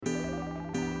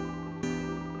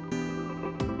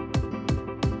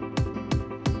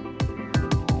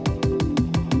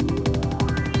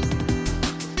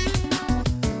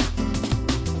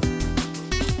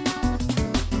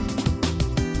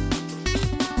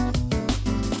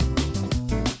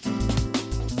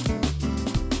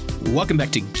Welcome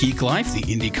back to Geek Life, the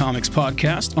indie comics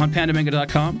podcast on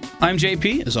pandamanga.com. I'm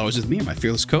JP, as always with me, my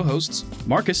fearless co-hosts,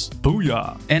 Marcus.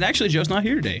 Booyah. And actually, Joe's not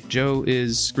here today. Joe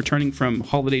is returning from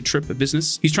holiday trip of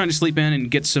business. He's trying to sleep in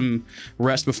and get some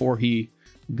rest before he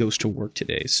goes to work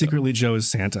today. So. Secretly, Joe is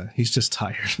Santa. He's just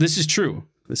tired. This is true.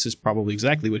 This is probably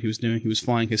exactly what he was doing. He was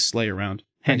flying his sleigh around,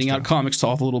 handing out comics to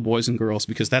all the little boys and girls,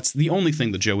 because that's the only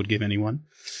thing that Joe would give anyone.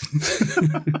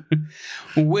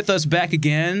 With us back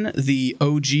again, the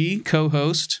OG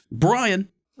co-host, Brian.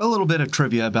 A little bit of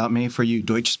trivia about me for you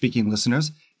Deutsch-speaking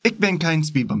listeners. Ich bin kein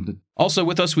Speedbumted. Also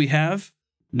with us we have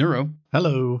Neuro.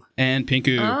 Hello. And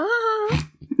Pinku. I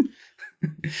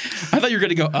thought you were going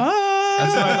to go,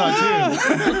 That's what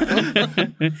I thought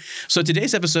too. So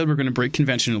today's episode, we're going to break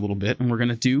convention a little bit, and we're going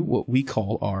to do what we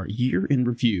call our year in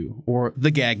review, or the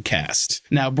Gag Cast.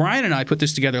 Now, Brian and I put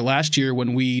this together last year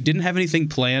when we didn't have anything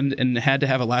planned and had to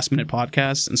have a last-minute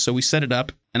podcast, and so we set it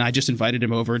up, and I just invited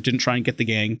him over, didn't try and get the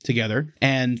gang together,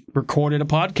 and recorded a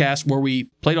podcast where we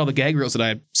played all the gag reels that I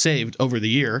had saved over the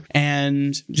year,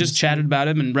 and just chatted about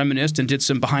him and reminisced and did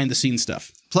some behind-the-scenes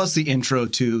stuff. Plus the intro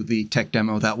to the tech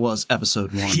demo that was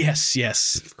episode 1.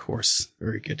 Yes, of course.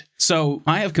 Very good. So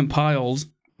I have compiled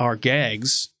our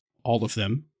gags, all of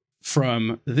them,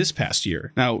 from this past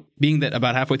year. Now, being that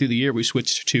about halfway through the year we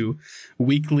switched to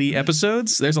weekly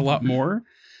episodes, there's a lot more.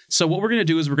 So what we're going to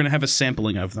do is we're going to have a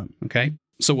sampling of them, okay?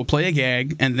 So we'll play a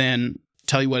gag and then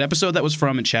tell you what episode that was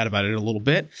from and chat about it a little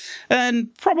bit,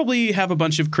 and probably have a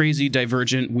bunch of crazy,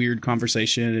 divergent, weird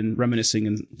conversation and reminiscing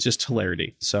and just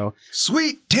hilarity. So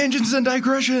sweet tangents and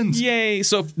digressions. Yay.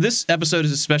 So this episode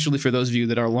is especially for those of you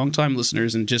that are longtime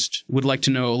listeners and just would like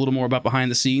to know a little more about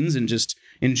behind the scenes and just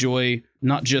enjoy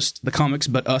not just the comics,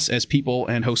 but us as people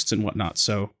and hosts and whatnot.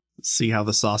 So see how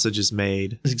the sausage is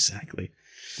made. Exactly.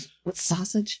 What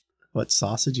sausage? What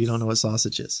sausage? You don't know what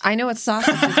sausage is. I know what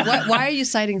sausage is. Why are you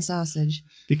citing sausage?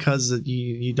 Because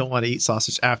you don't want to eat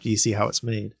sausage after you see how it's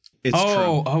made. It's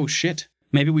true. Oh, shit.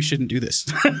 Maybe we shouldn't do this.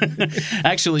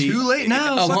 Actually, Too late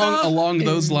now. Along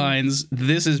those lines,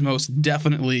 this is most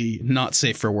definitely not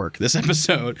safe for work, this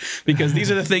episode, because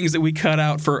these are the things that we cut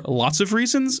out for lots of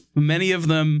reasons. Many of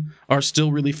them are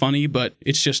still really funny, but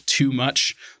it's just too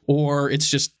much, or it's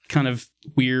just kind of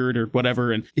weird or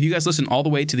whatever. And if you guys listen all the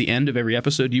way to the end of every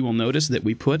episode, you will notice that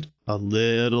we put a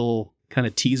little kind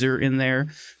of teaser in there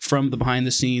from the behind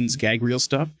the scenes gag reel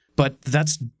stuff. But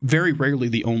that's very rarely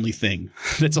the only thing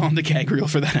that's on the gag reel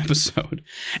for that episode.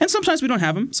 And sometimes we don't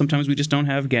have them. Sometimes we just don't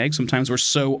have gags. Sometimes we're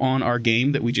so on our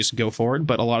game that we just go for it.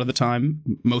 But a lot of the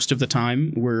time, most of the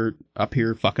time, we're up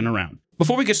here fucking around.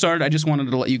 Before we get started, I just wanted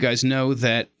to let you guys know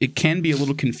that it can be a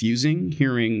little confusing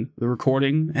hearing the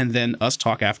recording and then us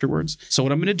talk afterwards. So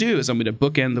what I'm going to do is I'm going to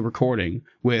bookend the recording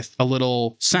with a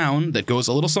little sound that goes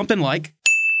a little something like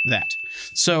that.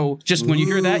 So just when you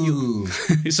hear that, you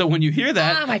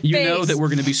know that we're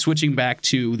going to be switching back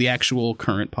to the actual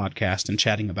current podcast and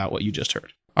chatting about what you just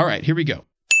heard. All right, here we go.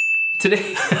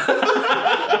 Today.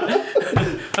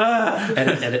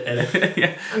 edit.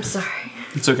 Yeah. I'm sorry.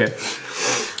 It's okay.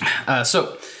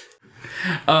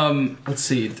 Let's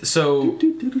see. So.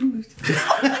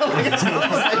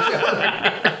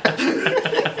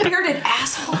 Bearded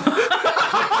asshole.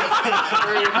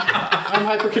 I'm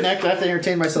hyperconnect. I have to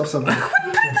entertain myself somehow.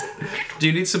 Do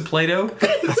you need some Play-Doh?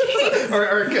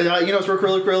 or you know what's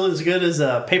really as good as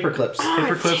paper clips.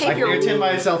 Paper clips. I can entertain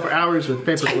myself for hours with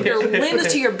paper clips. Your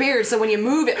limbs to your beard, so when you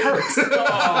move, it hurts.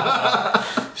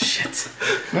 Oh, shit.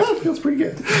 Well, it feels pretty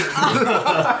good.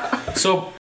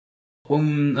 So,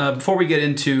 before we get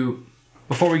into.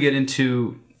 Before we get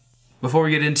into.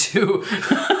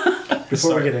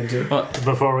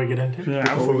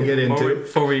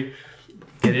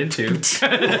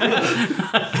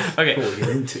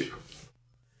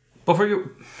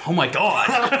 Oh my God.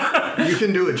 You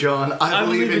can do it, John. I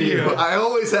believe in you. I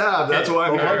always have. That's why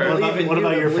I'm here. What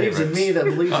about your believes in me that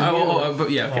believes in you?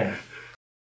 But yeah, okay.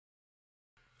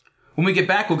 When we get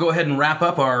back, we'll go ahead and wrap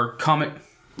up our comic.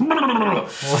 Oh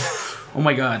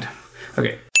my God.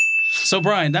 Okay. So,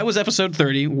 Brian, that was episode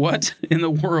 30. What in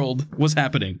the world was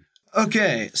happening?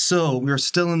 Okay, so we're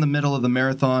still in the middle of the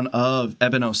marathon of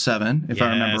Ebon 07, if I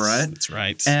remember right. That's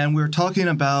right. And we're talking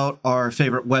about our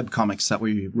favorite webcomics that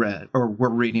we read, or were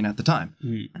reading at the time.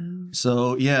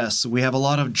 So, yes, we have a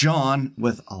lot of John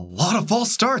with a lot of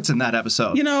false starts in that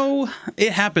episode. You know,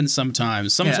 it happens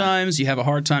sometimes. Sometimes you have a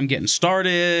hard time getting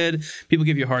started. People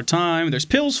give you a hard time. There's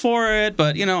pills for it,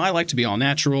 but, you know, I like to be all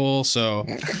natural, so...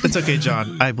 It's okay,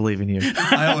 John. I believe in you.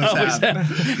 I always have.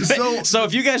 So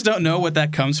if you guys don't know what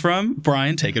that comes from,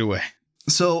 Brian, take it away.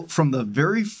 So, from the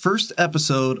very first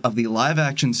episode of the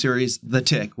live-action series The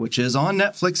Tick, which is on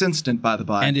Netflix Instant, by the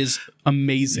by. And is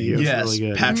amazing. Yeah. It's Yes, really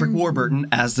good. Patrick Warburton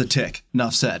as the Tick.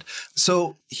 Enough said.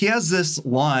 So he has this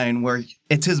line where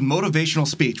it's his motivational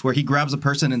speech where he grabs a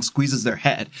person and squeezes their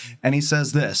head. And he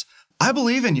says this, "I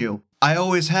believe in you. I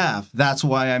always have. That's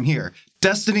why I'm here.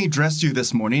 Destiny dressed you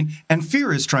this morning, and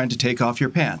fear is trying to take off your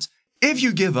pants. If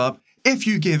you give up, if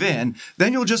you give in,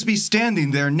 then you'll just be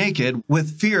standing there naked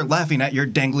with fear laughing at your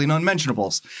dangling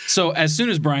unmentionables." So as soon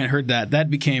as Brian heard that, that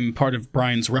became part of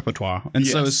Brian's repertoire. And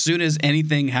so Yes. as soon as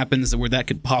anything happens where that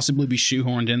could possibly be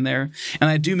shoehorned in there, and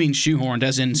I do mean shoehorned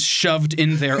as in shoved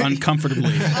in there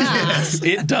uncomfortably,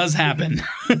 it does happen.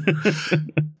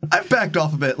 I've backed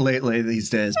off a bit lately these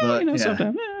days, but yeah.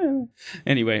 Sometimes.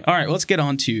 Anyway, all right, let's get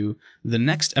on to the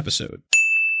next episode.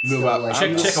 Check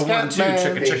a 1 2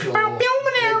 check a check.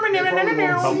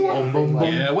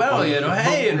 Yeah, well, you know,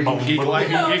 hey, and geek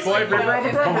life.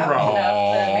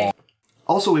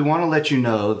 Also, we want to let you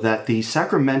know that the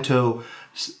Sacramento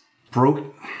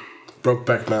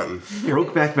Brokeback Mountain.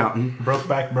 Brokeback Mountain.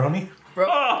 Brokeback Brony?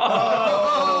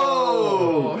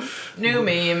 New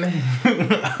meme.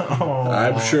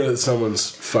 I'm sure that someone's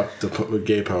fucked a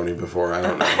gay pony before. I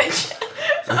don't know.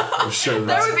 I'm sure There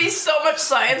that's... would be so much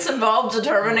science involved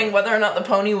determining whether or not the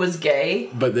pony was gay.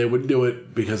 But they would do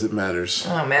it because it matters.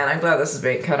 Oh man, I'm glad this is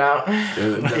being cut out.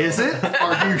 Is it?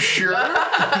 Are you sure?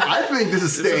 I think this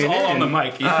is staying in.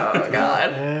 mic. Oh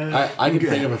god. I can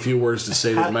think of a few words to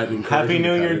say that might encourage Happy you to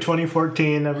New cut Year it.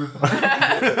 2014,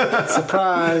 everyone.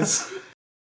 Surprise!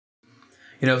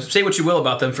 You know, say what you will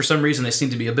about them, for some reason they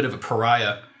seem to be a bit of a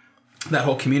pariah, that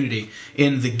whole community,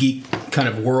 in the geek kind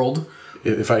of world.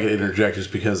 If I could interject,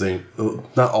 just because they,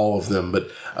 not all of them,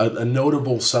 but a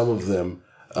notable some of them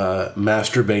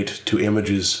masturbate to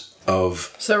images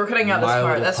of... So we're cutting out this My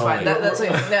part. Little That's fine.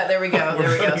 Pony. There we go.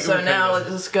 There we go. So now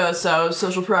let's go. So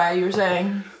social pariah, you were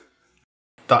saying?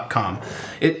 .com.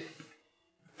 It...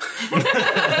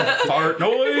 Fart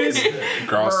noise!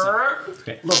 Gross.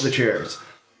 Love the chairs.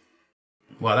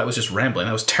 Wow, that was just rambling.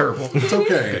 That was terrible. It's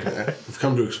okay. I've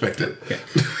come to expect it. Okay.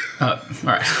 All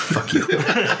right. Fuck you.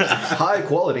 High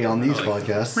quality on these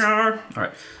podcasts. All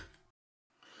right.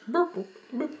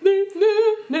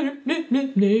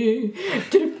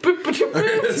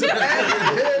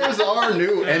 Here's our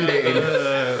new ending.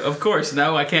 Of course.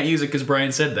 Now I can't use it because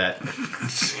Brian said that.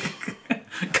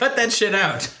 Cut that shit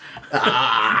out.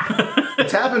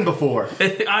 It's happened before.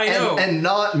 I know. And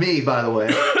not me, by the way.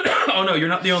 Oh no, you're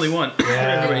not the only one.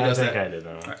 Everybody does I think that. I did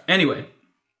that. Anyway.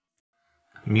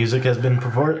 Music has been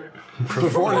perverted.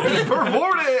 Perverted.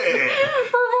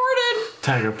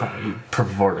 Tiger Paw.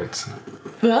 Perverted.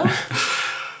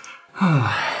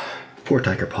 Poor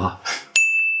Tiger Paw.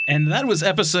 And that was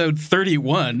episode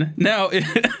 31. Now,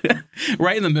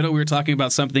 right in the middle, we were talking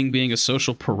about something being a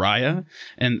social pariah,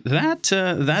 and that's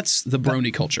the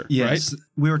brony culture, Yes. right?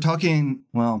 We were talking,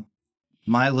 well,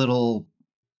 my little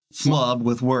flub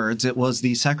with words. It was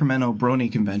the Sacramento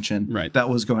Brony Convention Right. that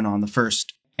was going on, the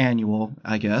first annual,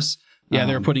 I guess. Yeah,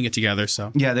 they were putting it together,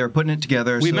 so. Yeah, they were putting it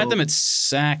together. We so- met them at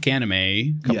SAC Anime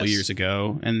a couple Yes. years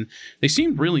ago, and they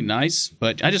seemed really nice,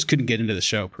 but I just couldn't get into the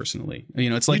show personally. You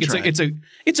know, it's like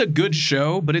it's a good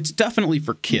show, but it's definitely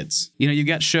for kids. You know, you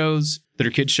got shows that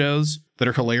are kid shows that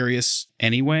are hilarious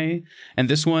anyway, and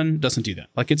this one doesn't do that.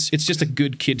 Like it's just a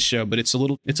good kid show, but it's a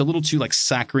little too like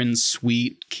saccharine,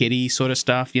 sweet, kiddie sort of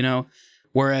stuff, you know.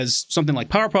 Whereas something like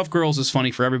Powerpuff Girls is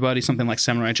funny for everybody. Something like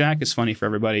Samurai Jack is funny for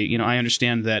everybody. You know, I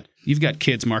understand that you've got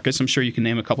kids, Marcus. I'm sure you can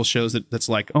name a couple shows that's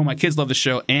like, oh, my kids love the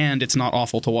show and it's not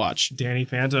awful to watch. Danny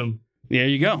Phantom. There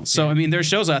you go. So, I mean, there's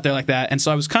shows out there like that. And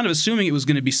so I was kind of assuming it was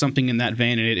going to be something in that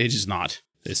vein, and it is not.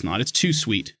 It's not. It's too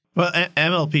sweet. Well,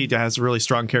 MLP has really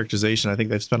strong characterization. I think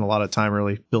they've spent a lot of time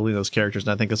really building those characters,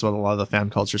 and I think that's what a lot of the fan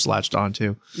culture's latched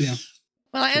onto. Yeah.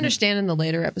 Well, I understand in the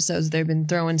later episodes they've been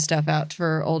throwing stuff out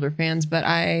for older fans, but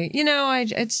I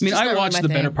watched the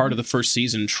better part of the first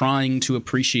season trying to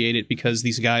appreciate it because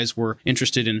these guys were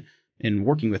interested in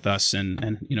working with us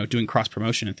and you know, doing cross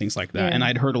promotion and things like that. Yeah. And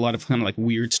I'd heard a lot of kind of like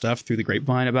weird stuff through the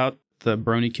grapevine about the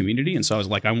Brony community, and so I was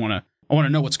like, I want to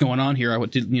know what's going on here. I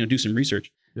would do some research.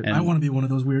 And I want to be one of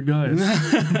those weird guys.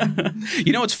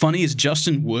 You know what's funny is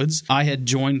Justin Woods. I had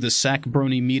joined the Sac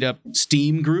Brony Meetup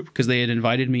Steam group because they had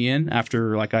invited me in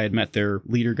after like I had met their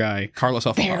leader guy, Carlos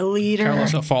Alfaro. Their leader.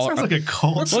 Carlos Alfaro. Sounds like a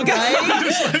cult. No,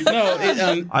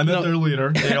 I met their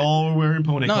leader. They all were wearing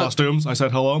pony costumes. I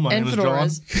said, hello, my And name is John.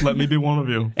 fedoras. Let me be one of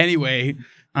you. Anyway,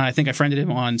 I think I friended him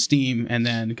on Steam and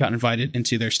then got invited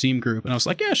into their Steam group. And I was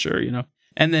like, yeah, sure, you know.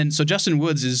 And then, so Justin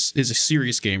Woods is a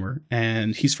serious gamer,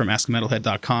 and he's from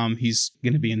AskMetalhead.com. He's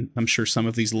going to be in, I'm sure, some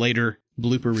of these later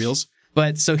blooper reels.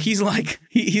 But so he's like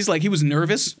he was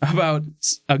nervous about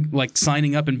like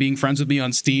signing up and being friends with me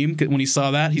on Steam when he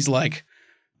saw that. He's like,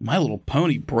 My Little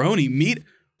Pony brony meet.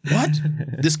 What?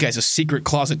 This guy's a secret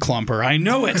closet clomper. I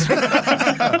know it.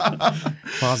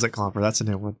 Closet clomper. That's a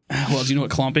new one. Well, do you know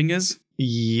what clomping is?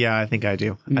 Yeah, I think I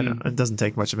do. I don't, it doesn't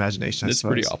take much imagination. It's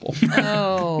pretty awful.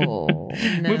 Oh,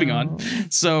 no. Moving on.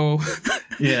 So,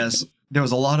 Yes, there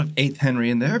was a lot of 8th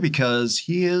Henry in there because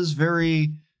he is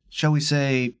very, shall we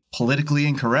say, politically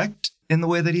incorrect in the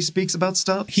way that he speaks about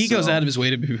stuff. he goes out of his way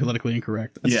to be politically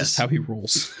incorrect. That's Yes. just how he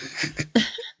rolls.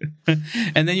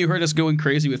 And then you heard us going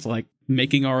crazy with like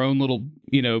making our own little,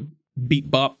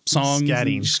 beat bop songs.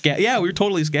 Scatting. Yeah, we were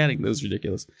totally scatting. That was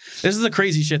ridiculous. This is the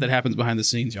crazy shit that happens behind the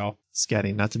scenes, y'all.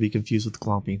 Scatting, not to be confused with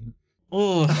clomping.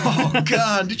 Oh, Oh,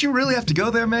 God. Did you really have to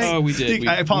go there, Meg? we did.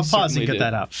 I pause and certainly get did.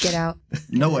 that out. Get out.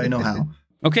 No way, no how.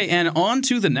 Okay, and on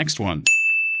to the next one.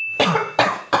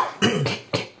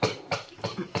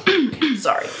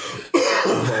 Sorry.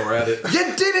 While we're at it.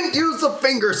 You didn't use the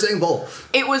finger symbol.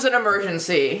 It was an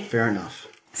emergency. Fair enough.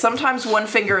 Sometimes one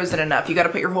finger isn't enough. You got to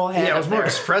put your whole hand Yeah, it up was more there.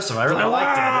 expressive. I really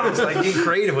liked it. It was like being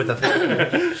creative with the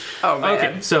thing. Oh, man.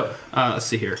 Okay, so let's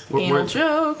see here. Anal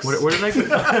jokes. Where did I put?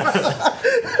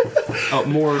 Oh,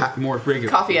 more regular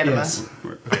Coffee enema. Yes.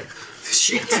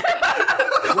 Shit.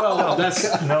 Well,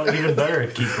 that's No, even better.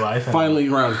 Keep life. finally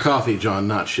around coffee, John,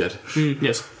 not shit.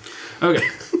 yes. Okay.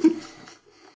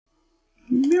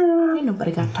 Ain't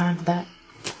nobody got time for that.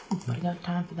 Nobody got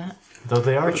time for that. Though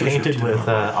they are painted with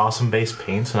awesome base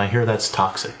paints, and I hear that's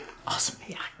toxic. Awesome.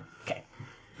 Yeah. Okay.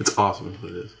 It's awesome, is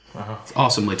what it is. It's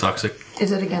awesomely toxic.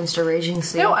 Is it against a raging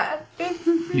sea? No,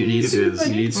 You need It is. I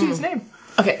need to see his name.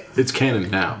 Okay. It's canon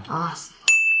now. Awesome.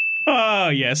 Oh,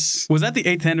 yes. Was that the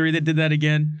 8th Henry that did that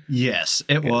again? Yes,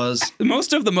 it was.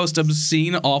 Most of the most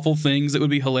obscene, awful things that would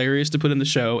be hilarious to put in the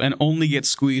show and only get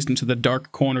squeezed into the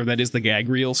dark corner that is the gag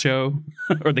reel show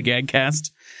or the gag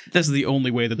cast. This is the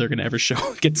only way that they're going to ever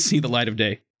get to see the light of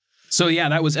day. So yeah,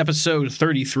 that was episode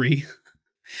 33.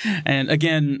 And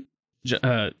again,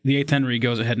 the 8th Henry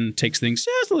goes ahead and takes things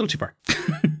just a little too far.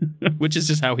 Which is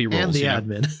just how he rolls. And the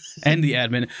admin. And the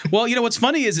admin. Well, what's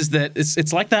funny is that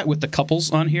it's like that with the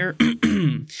couples on here.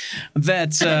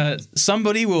 That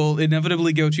somebody will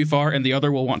inevitably go too far and the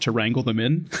other will want to wrangle them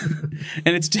in.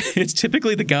 And it's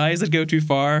typically the guys that go too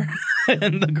far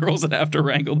and the girls that have to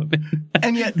wrangle them in.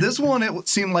 And yet this one, it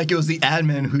seemed like it was the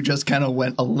admin who just kind of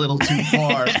went a little too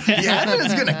far. The admin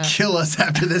is going to kill us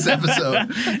after this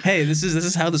episode. Hey, this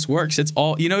is how this works. It's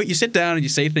all, you sit down and you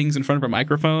say things in front of a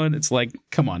microphone. It's like,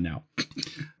 come on now.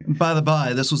 By the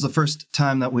by, this was the first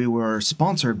time that we were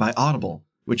sponsored by Audible,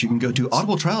 which you can go to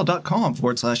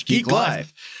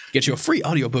audibletrial.com/geeklive. Get you a free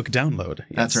audiobook download.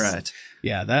 Yes. That's right.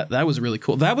 Yeah, that was really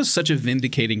cool. That was such a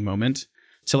vindicating moment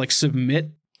to like submit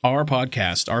our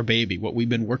podcast, our baby, what we've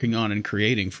been working on and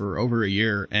creating for over a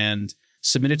year, and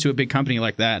submit it to a big company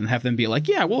like that and have them be like,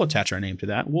 yeah, we'll attach our name to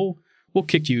that. We'll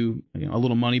kick you, a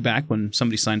little money back when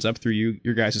somebody signs up through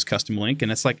your guys' custom link. And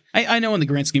it's like, I know in the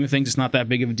grand scheme of things, it's not that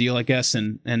big of a deal, I guess.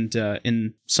 And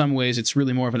in some ways, it's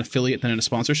really more of an affiliate than a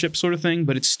sponsorship sort of thing.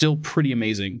 But it's still pretty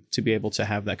amazing to be able to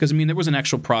have that. Because, there was an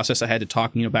actual process I had to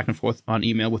talk, back and forth on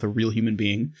email with a real human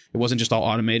being. It wasn't just all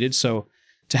automated. So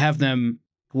to have them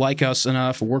like us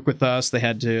enough, work with us, they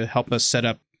had to help us set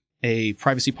up a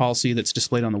privacy policy that's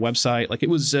displayed on the website. Like, it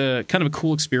was kind of a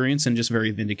cool experience and just very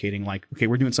vindicating. Like, okay,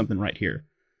 we're doing something right here.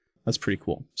 That's pretty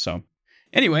cool. So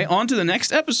anyway, on to the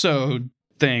next episode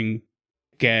thing.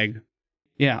 Gag.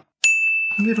 Yeah.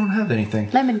 You don't have anything.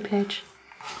 Lemon pitch.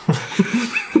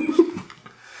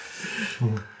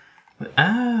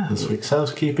 This week's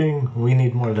housekeeping, we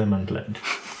need more lemon pledge.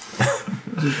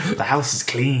 The house is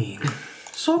clean.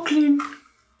 So clean.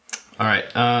 All right.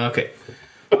 Okay.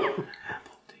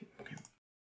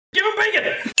 Give him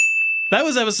bacon! That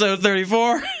was episode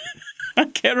 34. I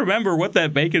can't remember what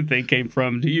that bacon thing came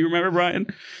from. Do you remember, Brian?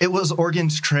 It was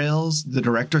Oregon's Trails, the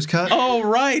director's cut. Oh,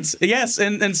 right. Yes,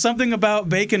 and something about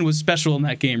bacon was special in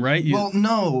that game, right? Well,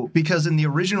 no, because in the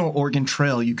original Oregon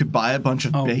Trail, you could buy a bunch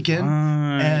of bacon.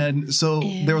 Right. And so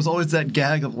there was always that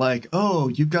gag of like, oh,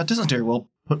 you've got dysentery. Well,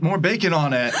 put more bacon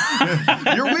on it.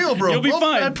 Your wheel broke. You'll be Well,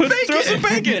 fine. Throw some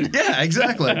bacon. Yeah,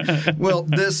 exactly. Well,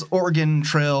 this Oregon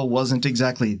Trail wasn't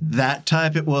exactly that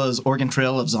type. It was Oregon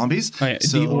Trail of zombies. Oh, yeah.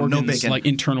 So the organs, no bacon. like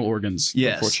internal organs.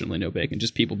 Yes. Unfortunately, no bacon.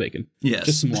 Just people bacon. Yes.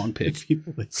 Just some long pig.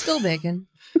 Still bacon.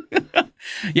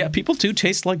 Yeah, people too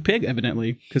taste like pig,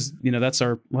 evidently, because that's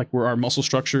where our muscle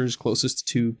structure is closest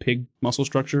to pig muscle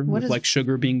structure, with like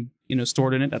sugar being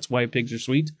stored in it. That's why pigs are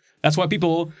sweet. That's why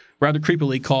people rather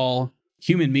creepily call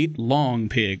Human meat, long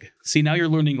pig. See, now you're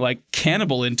learning like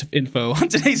cannibal info on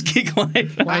today's Geek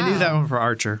Life. Wow. I knew that one for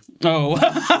Archer. Oh,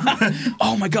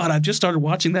 oh my God! I've just started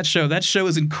watching that show. That show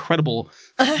is incredible.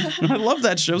 I love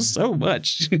that show so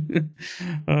much.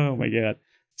 Oh my God,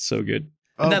 so good.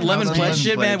 And that lemon pledge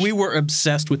shit, man, we were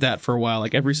obsessed with that for a while.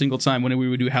 Like every single time when we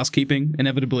would do housekeeping,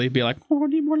 inevitably be like, "Oh, I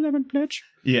need more lemon pledge."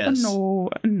 Yes. No.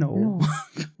 No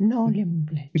lemon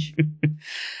pledge.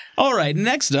 All right,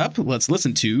 next up, let's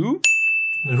listen to.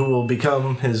 Who will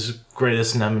become his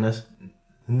greatest nemesis?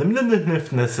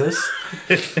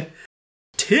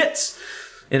 Tits,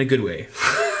 in a good way.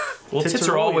 Well, tits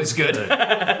are always good.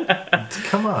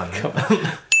 Come on. Well,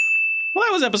 that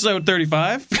was episode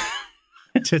 35.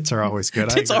 Tits are always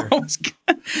good. Tits are always good.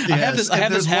 Yes, I have this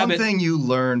there's habit. one thing you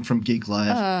learn from Geek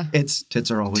Life, it's tits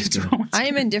are always good. I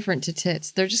am indifferent to tits.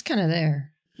 They're just kind of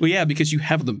there. Well, yeah, because you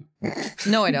have them.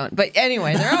 No, I don't. But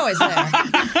anyway, they're always there.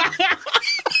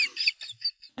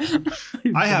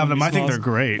 I have them. I think they're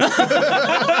great.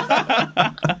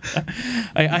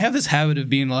 I have this habit of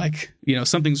being like,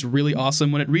 something's really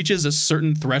awesome. When it reaches a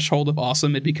certain threshold of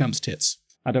awesome, it becomes tits.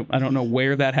 I don't know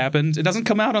where that happens. It doesn't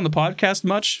come out on the podcast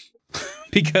much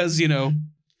because,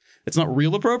 it's not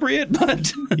real appropriate,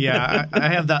 but yeah, I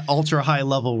have that ultra high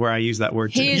level where I use that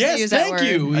word too. Thank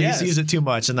you. I used to use it too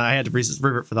much, and then I had to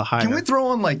revert for the higher. Can we throw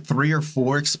on like 3 or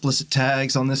 4 explicit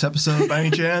tags on this episode by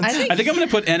any chance? I think I'm going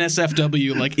to put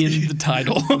NSFW like in the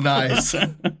title. Nice.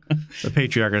 The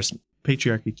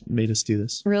patriarchy made us do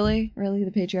this. Really?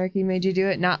 The patriarchy made you do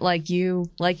it? Not like you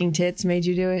liking tits made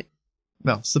you do it?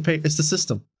 No, it's the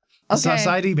system. Okay.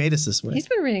 Society made us this way. He's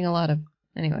been reading a lot of,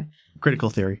 anyway. Critical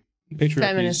theory.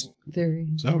 Feminist theory.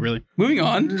 So really, moving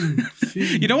on.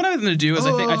 You know what I'm going to do is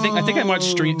I think I might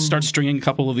start stringing a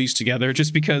couple of these together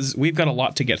just because we've got a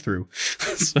lot to get through.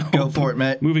 So go for it,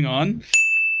 Matt. Moving on.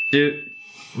 Dude.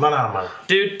 I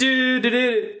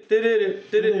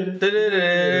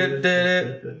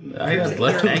got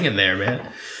left hanging there, man.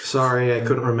 Sorry, I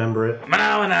couldn't remember it.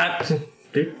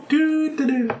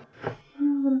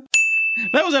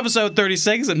 That was episode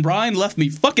 36, and Brian left me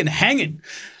fucking hanging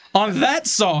on that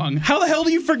song. How the hell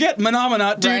do you forget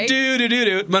Manamana do do do do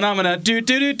do Manamana do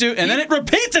do do do, and then it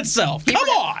repeats itself? Come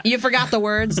on! You forgot the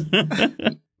words.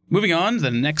 Moving on,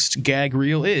 the next gag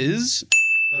reel is.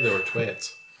 They were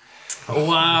twins. Oh,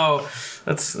 wow,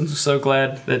 I'm so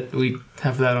glad that we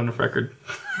have that on the record.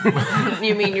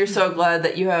 You mean you're so glad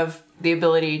that you have the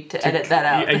ability to edit that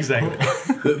out? Yeah, exactly.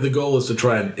 The goal is to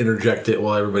try and interject it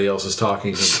while everybody else is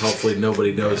talking, and hopefully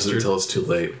nobody knows it until it's too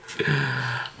late.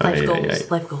 Life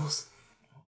goals. Life goals.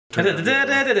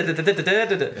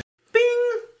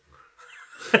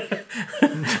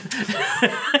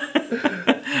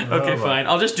 Okay, fine.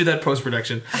 I'll just do that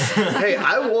post-production. Hey,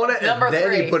 I want it, Number and then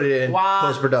 3. you put it in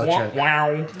post-production.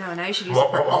 Wow. No, now you should use it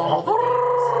for all the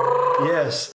games.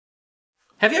 Yes.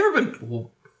 Have you ever been...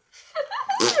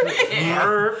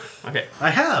 Okay. I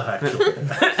have, actually.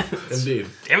 Indeed.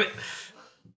 Damn it.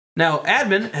 Now,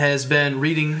 Admin has been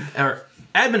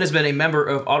a member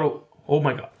of Auto... Oh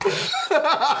my god.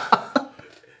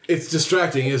 It's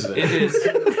distracting, isn't it? It is.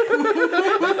 Bat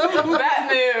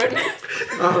Moon.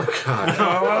 Oh, God.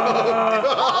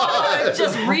 I was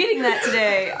just reading that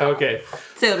today. Okay.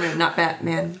 Sailor Moon, not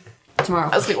Batman. Tomorrow.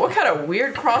 I was like, what kind of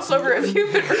weird crossover have you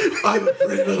been reading? I'm a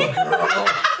pretty little girl.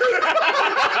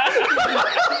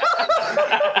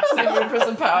 Saving for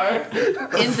some power.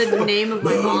 In the name of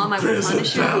my mom, I will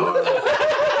punish you.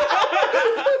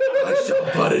 I shall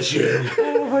punish you.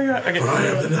 Oh my god. Okay. For I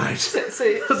am the night.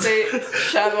 Say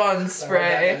Shavon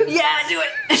spray. Yeah, do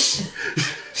it.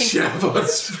 Shavon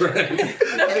spray.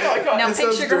 Now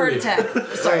pink sugar heart attack.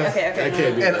 Sorry, okay. I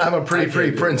can't do And that. I'm a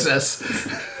pretty princess.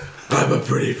 I'm a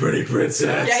pretty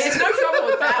princess. Yeah, he's no trouble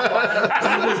with that one.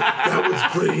 That was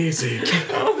pretty easy.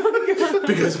 Oh my god.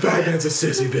 Because Batman's a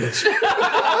sissy bitch.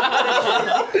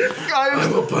 I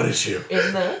will punish you.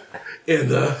 In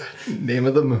the Name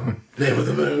of the moon. name of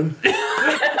the moon.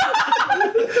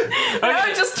 Now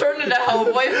it just turned into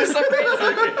Hellboy for some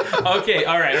reason. Okay,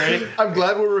 alright, ready? I'm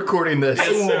glad we're recording this.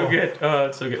 It's so good. Oh,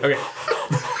 it's so good. Okay.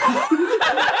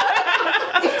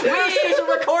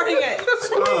 We're recording it.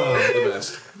 Oh, the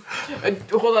best.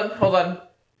 Hold on.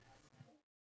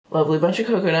 Lovely bunch of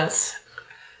coconuts.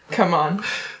 Come on.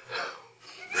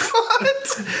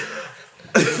 What?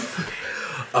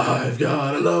 I've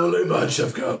got a lovely bunch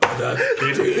of coconuts.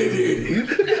 And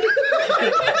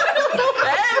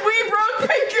we broke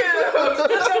Piku!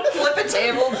 Don't flip a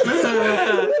table.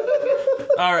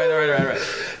 Alright.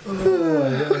 Oh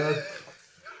my god.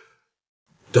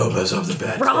 Don't mess up the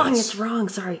bad Wrong, bits. it's wrong.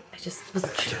 Sorry. I just was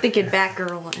thinking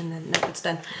Batgirl and then no, it's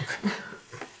done.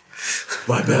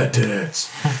 My bad tits.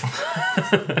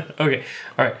 Okay,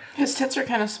 all right. His tits are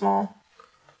kind of small.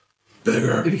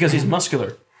 Bigger. Because he's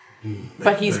muscular.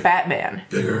 But he's Batman.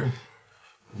 Bigger.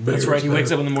 That's right, he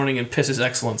wakes up in the morning and pisses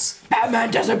excellence.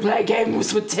 Batman doesn't play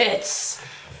games with tits.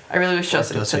 I really wish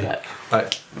Justin had said that.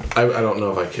 I don't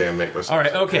know if I can make myself. All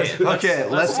right, okay.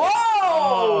 Let's.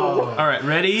 Whoa! All right,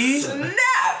 ready? Snap!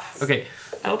 Okay.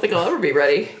 I don't think I'll ever be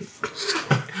ready.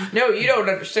 No, you don't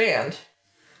understand.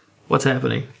 What's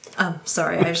happening?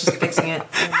 Sorry, I was just fixing it.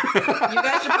 You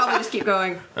guys should probably just keep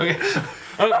going. Okay.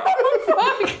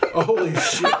 Holy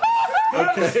shit.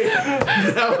 Okay.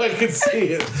 Now I can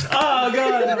see it. Oh,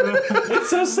 God. It's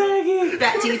so saggy.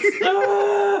 Bat teeth.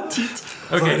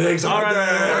 Teeth. Okay. All right.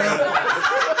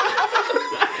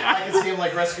 I can see him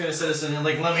like rescuing a citizen and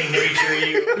like let me nurture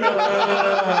you. His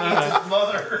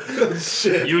mother.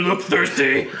 Shit. You look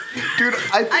thirsty. Dude,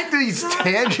 I think these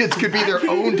tangents could be their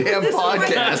own damn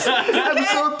podcast.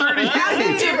 Episode 38.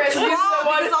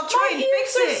 I'll try and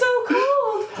fix it. So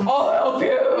cool. I'll help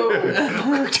you.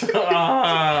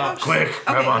 Quick,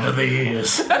 grab onto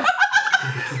these.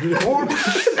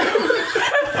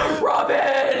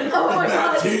 Robin! Oh my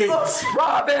God!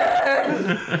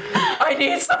 Robin! I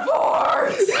need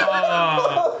support!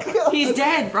 He's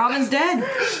dead. Robin's dead.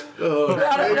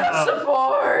 Not enough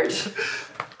support!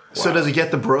 So does he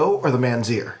get the bro or the man's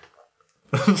ear?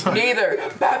 Neither.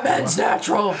 Batman's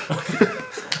natural.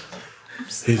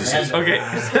 Okay.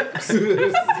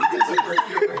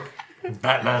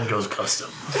 Batman goes custom.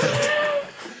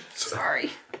 Sorry.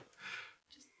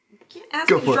 Just can't ask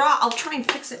Go me for to it. draw. I'll try and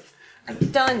fix it. I'm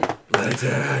done.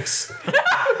 Latex.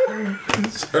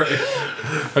 Sorry.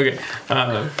 Okay.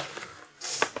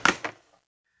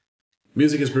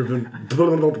 Music is proven.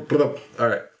 All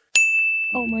right.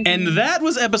 Oh my God. And that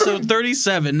was episode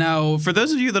 37. Now, for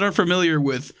those of you that aren't familiar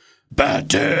with Bat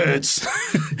Tits,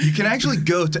 You can actually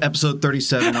go to episode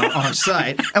 37 on our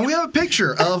site, and we have a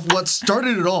picture of what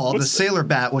started it all, the Sailor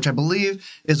Bat, which I believe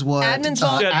is what Admin's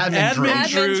fault. Admin drew. Admin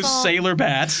drew Admin's fault. Sailor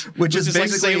Bat, Which is like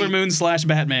basically- Sailor Moon /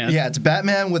 Batman. Yeah, it's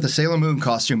Batman with a Sailor Moon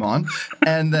costume on.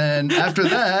 And then after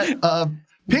that,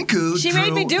 Pinku She drew,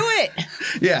 made me do it.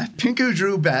 Yeah, Pinku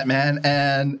drew Batman,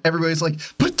 and everybody's like,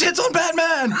 put tits on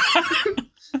Batman!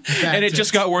 And it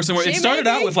just got worse and worse. She It started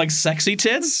made out me- with like sexy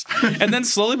tits, and then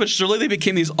slowly but surely they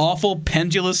became these awful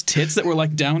pendulous tits that were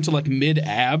like down to like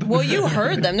mid-ab. Well, you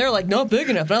heard them. They're like, not big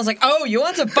enough. And I was like, oh, you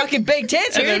want some fucking big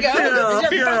tits? Here you go.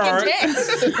 These are fucking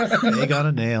tits. They got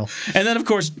a nail. And then of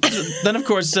course,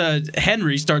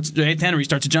 Henry starts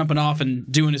jumping off and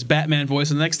doing his Batman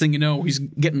voice, and the next thing you know, he's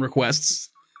getting requests.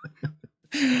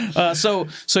 So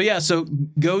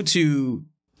go to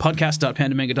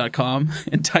podcast.pandamanga.com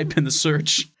and type in the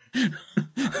search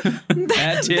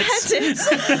Bad tits.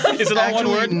 Is it all one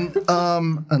word?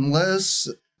 Unless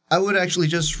I would actually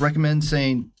just recommend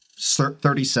saying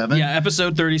 37. Yeah,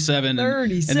 episode 37.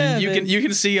 37. And then you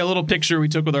can see a little picture we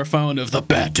took with our phone of the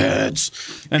Bat Tits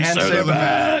and Sailor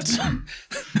Bat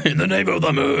in the name of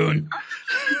the moon.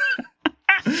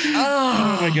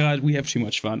 Oh my God, we have too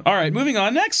much fun. All right, moving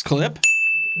on. Next clip.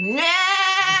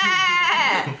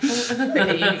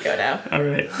 Okay, you can go now. All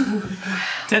right.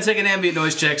 10-second ambient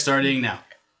noise check starting now.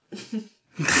 All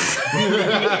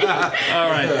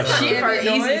right. Sheep are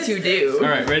easy to do. All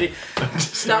right, ready?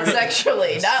 Not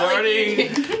sexually. Not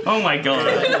Starting. like Oh my God.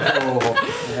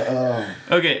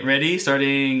 Okay, ready?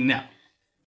 Starting now.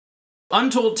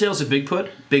 Untold Tales of Bigfoot.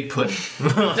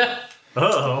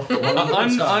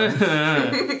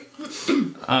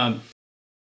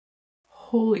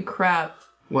 Holy crap.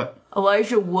 What?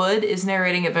 Elijah Wood is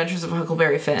narrating Adventures of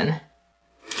Huckleberry Finn.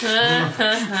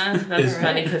 That's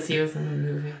funny because he was in the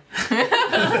movie.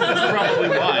 That's probably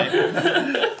why.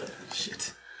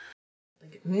 Shit.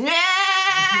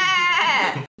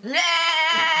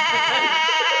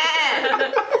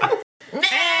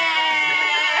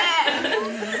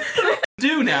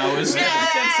 Do now is 10 seconds.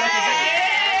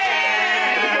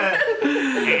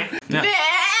 No.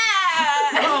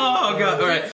 Oh God! All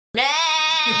right.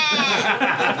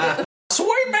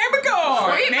 Sweet baby girl.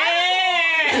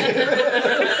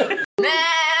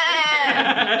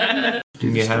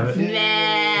 Can you have it?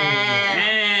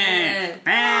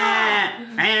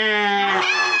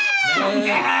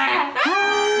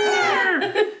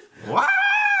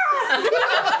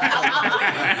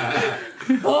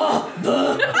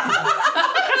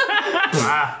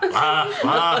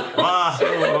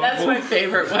 That's my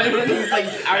favorite one when he's like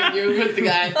arguing with the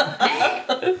guy.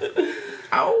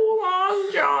 How long,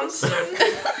 Johnson?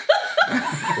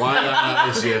 Why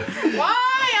eyes you? Why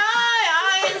I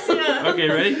eyes you? Okay,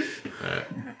 ready?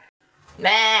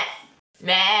 Nah.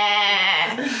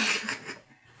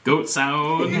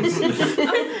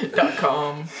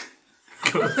 Goatsounds.com.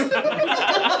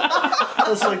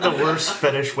 That's like the worst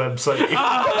fetish website.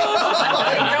 I'm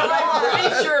pretty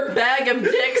sure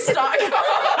bagofdicks.com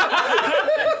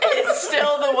is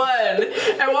still the one.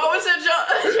 And what was it,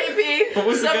 JP? What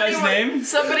was the guy's name?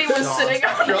 Somebody was sitting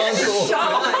on it.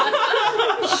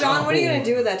 Sean, what are you gonna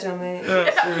do with that domain?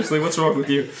 Seriously, what's wrong with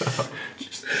you?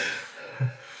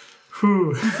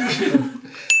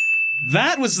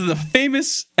 That was the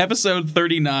famous episode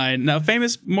 39. Now,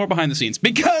 famous more behind the scenes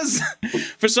because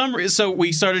for some reason, so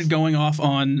we started going off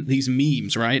on these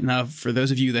memes, right? Now, for those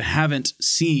of you that haven't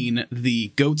seen the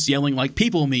goats yelling like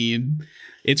people meme,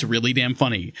 it's really damn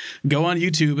funny. Go on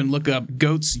YouTube and look up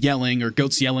goats yelling or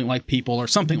goats yelling like people or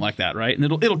something like that, right? And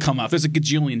it'll come up. There's a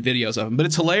gajillion videos of them, but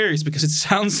it's hilarious because it's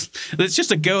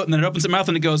just a goat and then it opens its mouth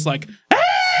and it goes like,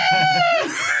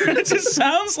 it just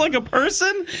sounds like a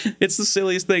person. It's the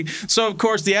silliest thing. So, of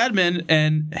course, the admin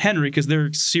and Henry, because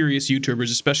they're serious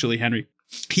YouTubers, especially Henry,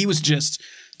 he was just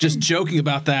joking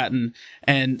about that.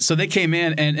 And so they came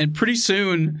in, and pretty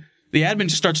soon the admin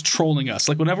just starts trolling us.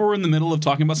 Like, whenever we're in the middle of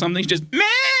talking about something, just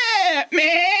meh,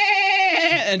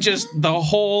 meh, and just the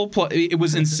whole it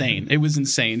was insane. It was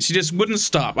insane. She just wouldn't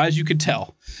stop, as you could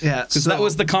tell. Yeah. Because that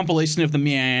was the compilation of the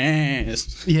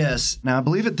mehs. Yes. Now, I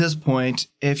believe at this point,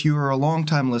 if you were a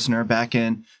longtime listener back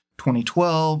in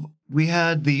 2012, we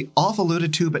had the oft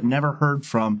alluded to but never heard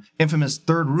from infamous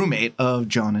third roommate of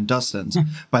John and Dustin's.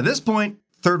 By this point,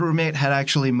 third roommate had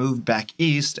actually moved back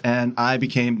east, and I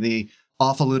became the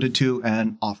oft alluded to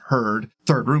and oft heard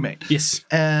third roommate. Yes.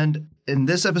 And in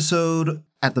this episode,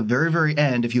 at the very, very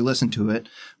end, if you listen to it,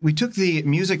 we took the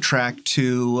music track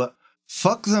to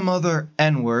Fuck Them Other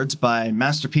N-Words by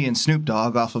Master P and Snoop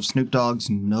Dogg off of Snoop Dogg's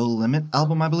No Limit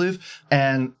album, I believe,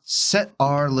 and set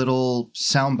our little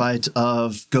soundbite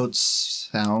of goats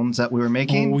sounds that we were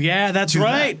making. Oh, yeah, that's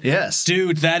right. That. Yes.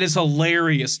 Dude, that is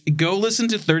hilarious. Go listen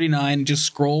to 39 and just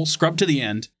scrub to the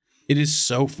end. It is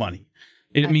so funny.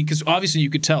 I mean, because obviously you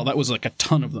could tell that was like a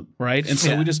ton of them, right? And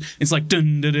so it's like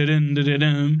dun dun dun dun dun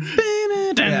dun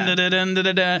dun dun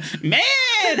dun dun.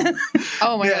 Man!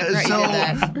 Oh my God, right, you did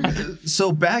that.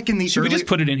 So back in the Should we just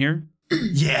put it in here?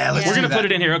 Yeah, let's We're do going to that. put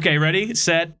it in here. Okay, ready?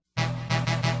 Set.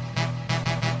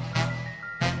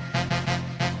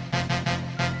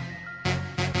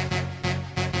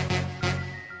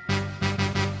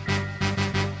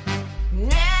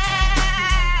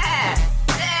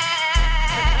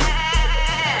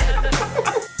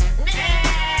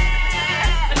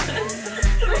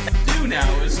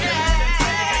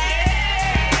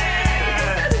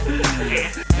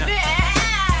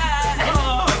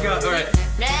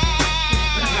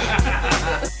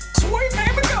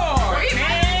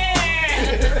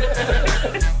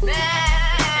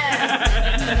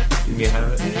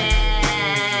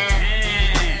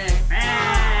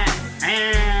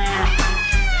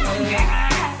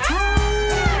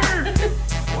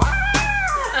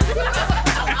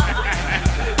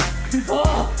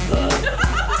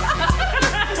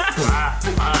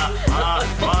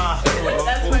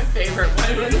 That's my favorite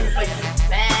one. It's like,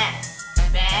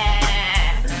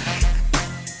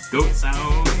 Goat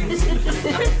sounds.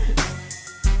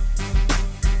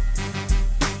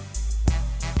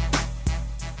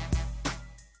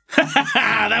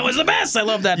 That was the best. I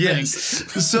love that thing.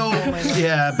 So,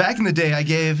 yeah, back in the day, I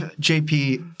gave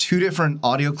JP 2 different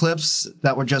audio clips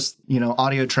that were just,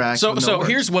 audio tracks. So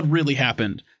here's what really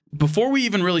happened. Before we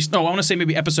even really... I want to say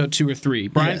maybe episode 2 or 3.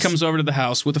 Brian comes over to the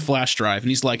house with a flash drive, and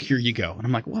he's like, here you go. And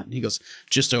I'm like, what? And he goes,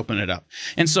 just open it up.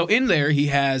 And so in there, he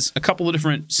has a couple of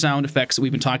different sound effects that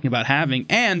we've been talking about having,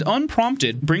 and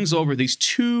unprompted brings over these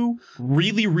 2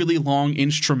 really, really long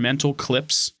instrumental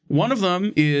clips. One of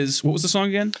them is... What was the song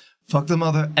again? Fuck Them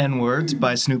Other N-Words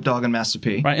by Snoop Dogg and Master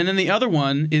P. Right, and then the other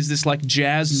one is this like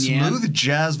jazz smooth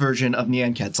jazz version of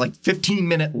Nyan Cat. It's like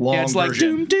 15-minute long it's like version.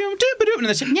 doom doom doom doom, and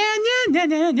that's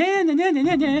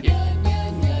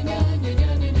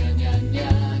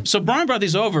So Brian brought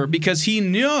these over because he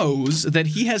knows that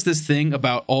he has this thing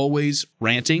about always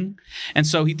ranting. And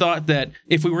so he thought that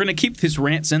if we were going to keep his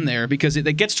rants in there, because it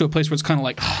gets to a place where it's kind of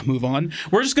like, move on,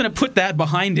 we're just going to put that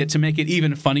behind it to make it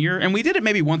even funnier. And we did it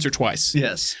maybe once or twice.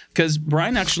 Yes. Because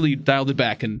Brian actually dialed it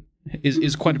back and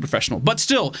is quite a professional. But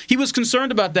still, he was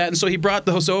concerned about that, and so he brought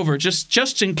those over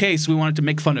just in case we wanted to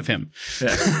make fun of him.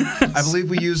 Yeah. I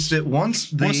believe we used it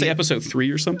once. I want to say episode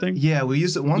 3 or something. Yeah, we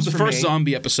used it once. It was the first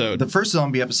zombie episode. The first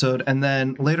zombie episode, and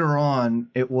then later on,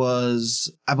 it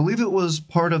was, I believe it was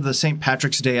part of the St.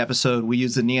 Patrick's Day episode. We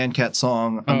used the Nyan Cat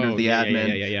song under the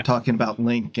admin, talking about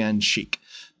Link and Sheik.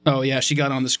 Oh, yeah, she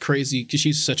got on this crazy, because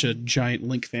she's such a giant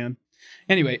Link fan.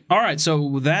 Anyway, all right,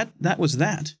 so that was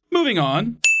that. Moving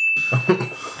on.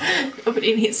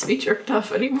 Nobody needs to be jerked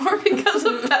off anymore because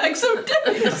of bags of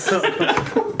dicks. I'll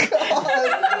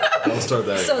start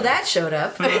that. So that showed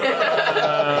up.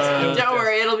 Don't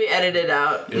worry, it'll be edited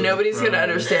out. Nobody's going to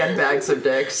understand bags of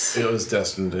dicks. It was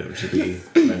destined to be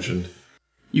mentioned.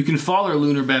 You can follow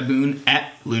Lunar Baboon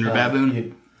at Lunar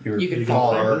Baboon. You can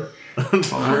follow her.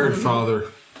 Word father.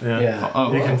 Yeah.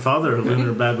 Oh, You can father a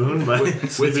lunar baboon by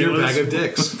With your bag of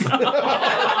dicks.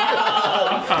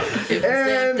 If the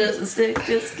stick doesn't stick,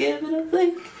 just give it a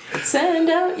flick. Send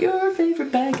out your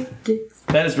favorite bag of dicks.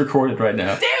 that is recorded right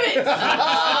now. Damn it!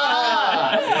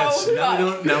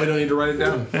 Now we don't need to write it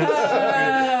down.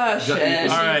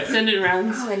 Shit. All right. Send it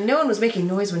around. Oh, and no one was making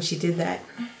noise when she did that.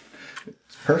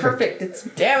 perfect. It's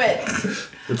Damn it!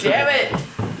 Damn it!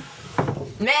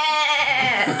 Nah!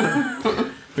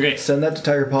 Okay. Send that to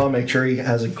Tiger Paw. Make sure he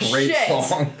has a great Shit.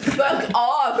 song. Fuck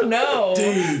off! No.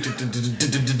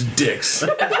 Dicks.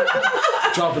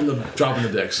 dropping the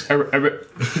dicks.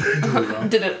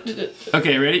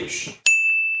 Okay, ready?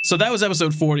 So that was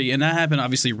episode 40, and that happened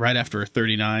obviously right after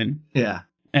 39. Yeah.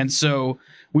 And so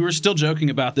we were still joking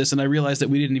about this, and I realized that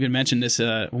we didn't even mention this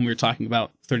when we were talking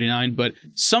about 39, but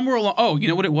somewhere along... Oh, you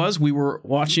know what it was? We were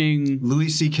watching... Louis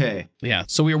C.K. Yeah,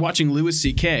 so we were watching Louis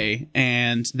C.K.,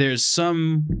 and there's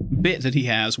some bit that he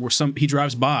has where he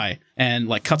drives by and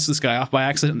like cuts this guy off by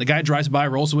accident, and the guy drives by,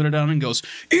 rolls the window down, and goes,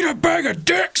 "Eat a bag of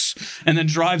dicks!" and then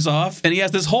drives off, and he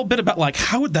has this whole bit about like,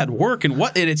 how would that work, and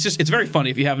what... And it's very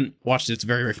funny. If you haven't watched it, it's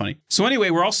very, very funny. So anyway,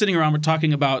 we're all sitting around, we're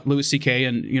talking about Louis C.K.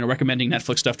 and, you know, recommending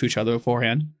Netflix stuff to each other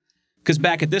beforehand. Because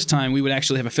back at this time, we would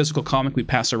actually have a physical comic we'd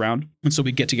pass around. And so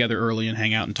we'd get together early and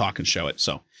hang out and talk and show it.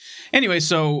 So anyway,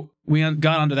 so we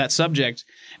got onto that subject.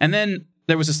 And then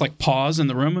there was this like pause in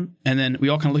the room. And then we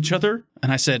all kind of looked at each other.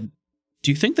 And I said, "Do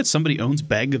you think that somebody owns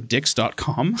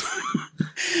bagofdicks.com?"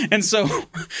 And so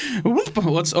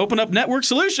let's open up Network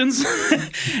Solutions.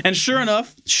 And sure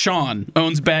enough, Sean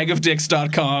owns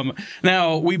bagofdicks.com.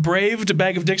 Now, we braved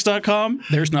bagofdicks.com.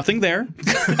 There's nothing there.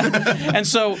 And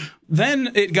so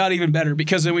then it got even better,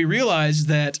 because then we realized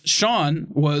that Sean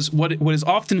was what is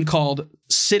often called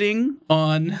sitting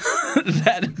on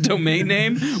that domain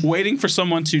name, waiting for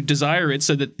someone to desire it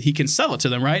so that he can sell it to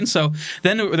them, right? And so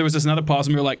then there was this another pause,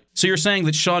 and we were like, "So you're saying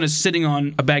that Sean is sitting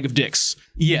on a bag of dicks?"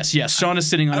 Yes, Sean is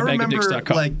sitting on a bag of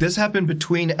dicks.com. Like, this happened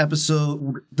between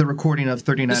the recording of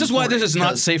 39. This is why this is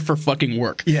not safe for fucking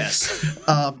work. Yes.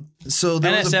 So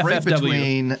there was a break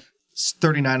between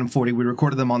 39 and 40. We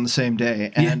recorded them on the same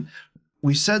day, and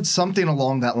we said something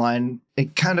along that line.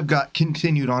 It kind of got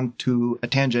continued on to a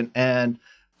tangent, and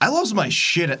I lost my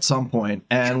shit at some point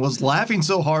and was laughing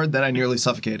so hard that I nearly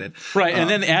suffocated. Right, and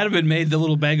then Adam had made the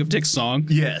little Bag of Dicks song.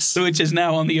 Yes. Which is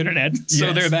now on the internet. So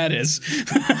Yes. there that is.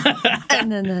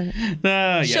 And then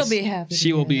she'll be happy.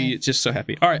 She will be just so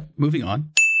happy. All right, moving on.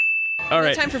 All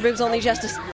right. Time for Boobs Only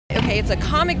Justice. Okay, it's a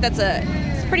comic that's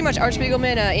it's pretty much Art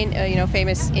Spiegelman,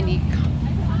 famous indie.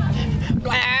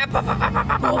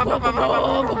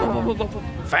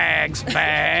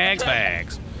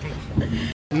 Fags.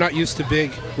 I'm not used to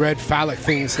big red phallic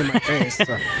things in my face.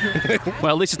 So.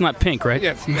 Well, at least it's not pink, right?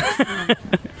 Yes.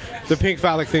 The pink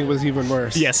phallic thing was even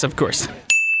worse. Yes, of course.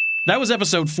 That was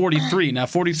episode 43. Now,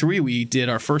 43, we did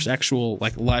our first actual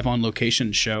like live on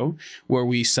location show where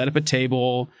we set up a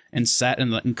table and sat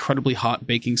in the incredibly hot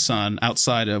baking sun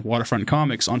outside of Waterfront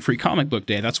Comics on Free Comic Book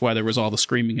Day. That's why there was all the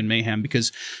screaming and mayhem,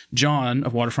 because John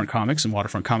of Waterfront Comics and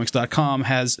waterfrontcomics.com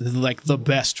has like the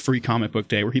best Free Comic Book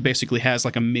Day, where he basically has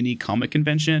like a mini comic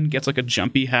convention, gets like a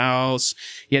jumpy house,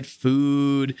 he had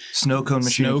food, snow cone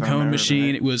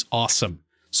machine. It was awesome.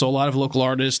 So a lot of local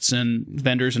artists and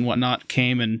vendors and whatnot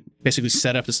came and basically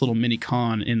set up this little mini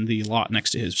con in the lot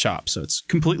next to his shop. So it's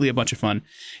completely a bunch of fun.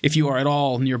 If you are at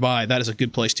all nearby, that is a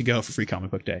good place to go for Free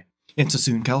Comic Book Day. In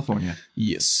Sassoon, California.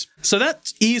 Yes. So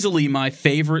that's easily my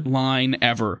favorite line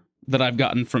ever that I've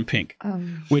gotten from Pink,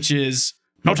 which is,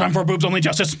 "No time for boobs, only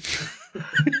justice."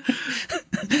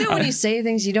 You know when you say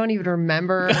things you don't even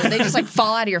remember, they just like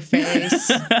fall out of your face.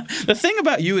 The thing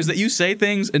about you is that you say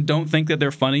things and don't think that they're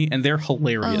funny, and they're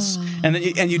hilarious. And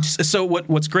then so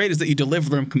what's great is that you deliver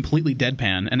them completely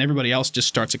deadpan, and everybody else just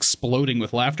starts exploding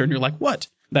with laughter, and you're like, "What?"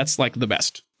 That's like the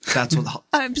best. That's what.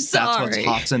 I'm sorry. That's what's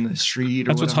hot in the street.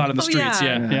 That's what's hot in the streets.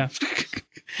 yeah. Yeah.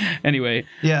 Anyway.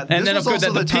 Yeah, and this then, was of course,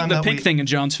 also the the time pink that we- thing in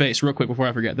John's face, real quick before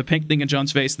I forget. The pink thing in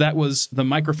John's face, that was the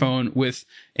microphone with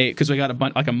because we got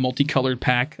a multicolored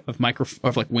pack of like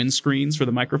windscreens for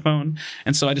the microphone.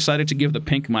 And so I decided to give the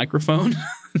pink microphone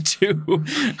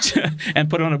and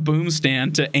put it on a boom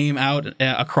stand to aim out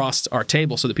across our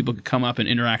table so that people could come up and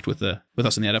interact with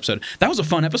us in that episode. That was a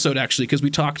fun episode, actually, because we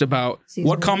talked about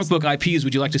what comic book IPs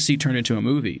would you like to see turned into a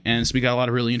movie. And so we got a lot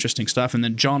of really interesting stuff. And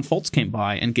then John Foltz came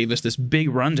by and gave us this big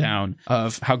rundown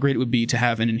of how great it would be to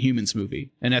have an Inhumans movie.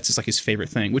 And that's just like his favorite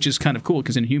thing, which is kind of cool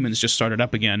because Inhumans just started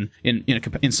up again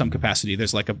in some capacity.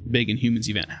 There's like a big Inhumans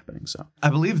event happening. So I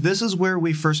believe this is where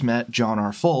we first met John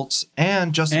R. Foltz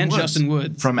and Justin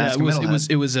Woods. From Ask a Metalhead.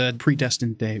 It was a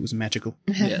predestined day. It was magical.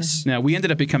 Yes. Now, we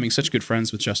ended up becoming such good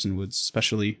friends with Justin Woods,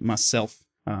 especially myself.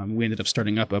 We ended up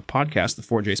starting up a podcast, the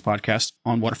 4Js podcast,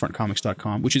 on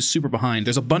waterfrontcomics.com, which is super behind.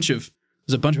 There's a bunch of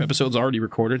episodes already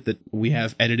recorded that we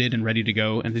have edited and ready to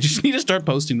go, and they just need to start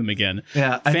posting them again.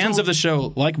 Yeah, fans of the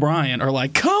show, like Brian, are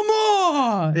like, come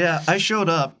on! Yeah, I showed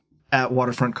up at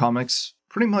Waterfront Comics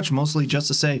pretty much mostly just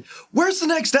to say, where's the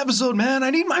next episode, man?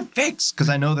 I need my fix. Because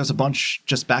I know there's a bunch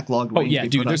just backlogged. Oh, yeah,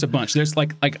 dude, there's a bunch. There's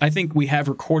like I think we have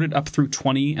recorded up through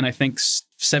 20, and I think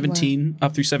 17,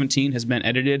 up through 17 has been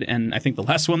edited, and I think the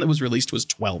last one that was released was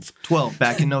 12. 12,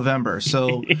 back in November.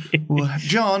 So,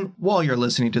 John, while you're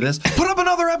listening to this, put up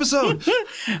another episode!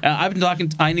 I've been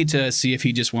talking, I need to see if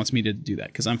he just wants me to do that,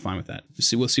 because I'm fine with that.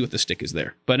 We'll see what the stick is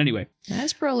there. But anyway.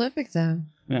 That's prolific, though.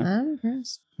 Yeah. I'm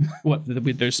impressed. What?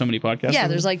 There's so many podcasts? Yeah,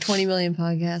 there's like 20 million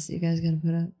podcasts that you guys got to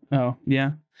put up. Oh,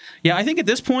 yeah. Yeah, I think at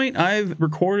this point, I've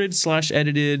recorded /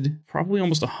 edited probably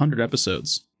almost 100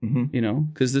 episodes. Mm-hmm. You know,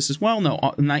 because this is,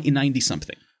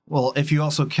 90-something. Well, if you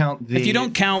also count the if you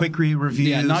don't count quickie reviews.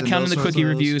 Yeah, not counting the quickie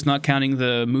reviews, reviews, not counting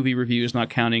the movie reviews,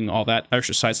 not counting all that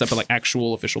extra side stuff, but like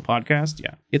actual official podcast,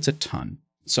 yeah, it's a ton.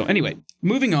 So anyway,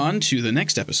 moving on to the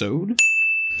next episode.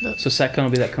 So SatCon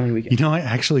will be that coming weekend. You know, I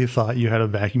actually thought you had a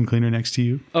vacuum cleaner next to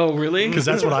you. Oh, really? Because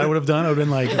that's what I would have done. I would have been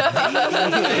like...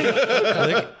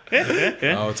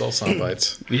 Oh, it's all sound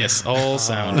bites. Yes, all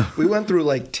sound. We went through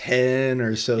like 10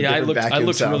 or so Yeah, I different vacuum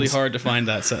looked sounds. really hard to find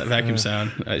that vacuum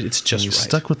sound. It's just You're right.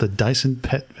 stuck with the Dyson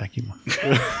Pet vacuum.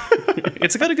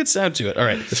 It's got a good sound to it. All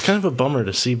right. It's kind of a bummer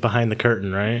to see behind the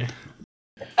curtain, right?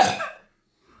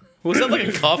 Was that like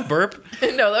a cough burp?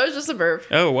 No, that was just a burp.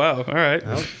 Oh, wow. All right.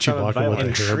 Chewbacca with a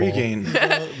Intriguing.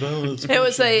 It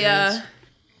was a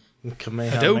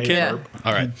Hadouken. Yeah.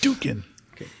 All right. Hadouken.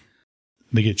 Okay.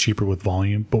 They get cheaper with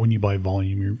volume, but when you buy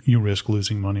volume, you risk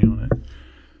losing money on it. Can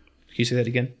you say that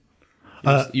again?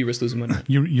 You risk losing money.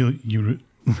 You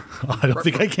I don't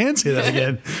think I can say that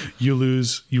again. You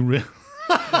risk.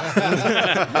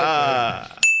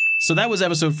 So that was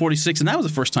episode 46, and that was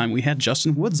the first time we had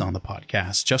Justin Woods on the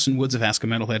podcast. Justin Woods of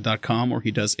AskAMetalhead.com, where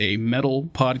he does a metal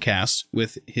podcast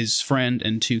with his friend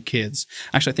and 2 kids.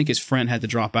 Actually, I think his friend had to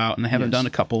drop out, and they haven't done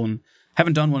a couple, and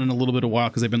haven't done one in a little bit of a while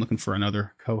because they've been looking for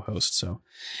another co-host. So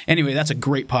anyway, that's a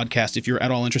great podcast if you're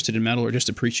at all interested in metal or just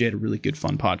appreciate a really good,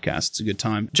 fun podcast. It's a good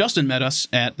time. Justin met us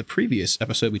at the previous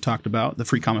episode we talked about, the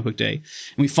Free Comic Book Day,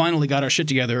 and we finally got our shit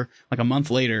together like a month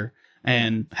later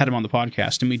and had him on the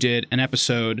podcast, and we did an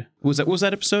episode. What was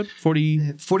that episode?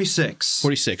 46.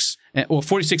 46. Well,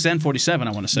 46 and 47,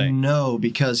 I want to say. No,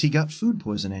 because he got food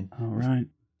poisoning. All right.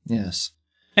 Yes.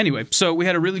 Anyway, so we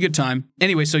had a really good time.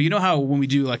 Anyway, so you know how when we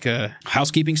do like a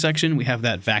housekeeping section, we have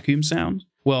that vacuum sound?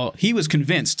 Well, he was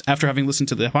convinced after having listened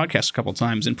to the podcast a couple of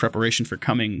times in preparation for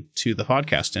coming to the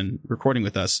podcast and recording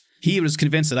with us. He was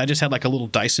convinced that I just had like a little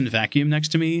Dyson vacuum next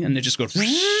to me and it just goes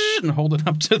and hold it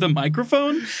up to the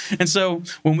microphone. And so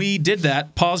when we did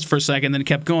that, paused for a second, then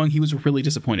kept going, he was really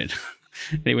disappointed.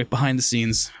 Anyway, behind the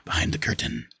scenes, behind the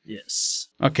curtain. Yes.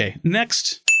 Okay,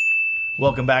 next.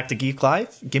 Welcome back to Geek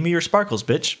Live. Give me your sparkles,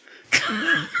 bitch.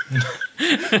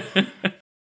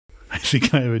 I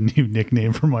think I have a new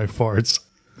nickname for my farts.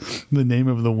 The name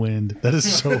of the wind. That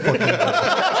is so fucking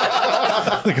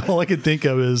bad. Like all I can think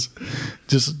of is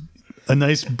just a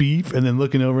nice beef and then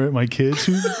looking over at my kids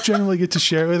who generally get to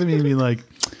share with me and being like,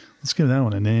 let's give that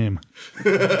one a name.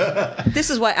 This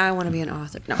is why I want to be an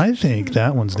author. No. I think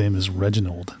that one's name is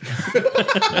Reginald.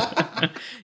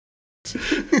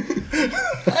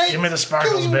 Give me the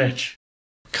sparkles, bitch.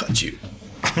 Cut you.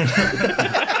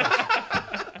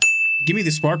 Give Me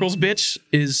the Sparkles, Bitch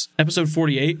is episode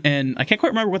 48, and I can't quite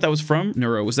remember what that was from.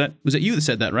 Neuro, was that you that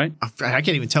said that, right? I can't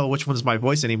even tell which one's my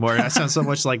voice anymore. That sounds so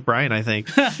much like Brian, I think.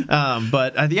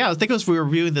 But yeah, I think it was we were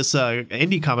reviewing this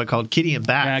indie comic called Kitty and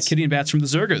Bats. Kitty and Bats from the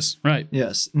Zergas, right.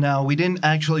 Yes. Now, we didn't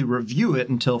actually review it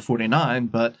until 49,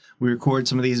 but we recorded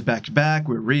some of these back to back.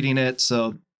 We're reading it,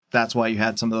 so that's why you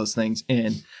had some of those things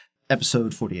in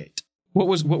episode 48. What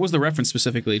was the reference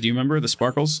specifically? Do you remember the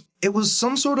sparkles? It was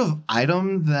some sort of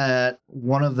item that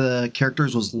one of the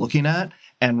characters was looking at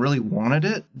and really wanted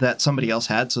it that somebody else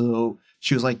had. So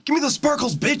she was like, "Give me the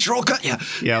sparkles, bitch, or I'll cut you."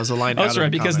 Yeah, it was a line. Oh, that's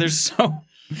right, because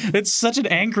it's such an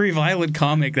angry, violent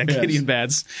comic that Gideon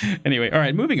Bads. Anyway, all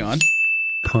right, moving on.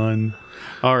 Pun.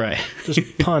 All right.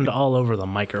 Just punned all over the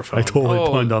microphone. I totally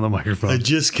punned on the microphone. I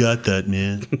just got that,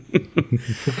 man.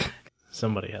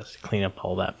 Somebody has to clean up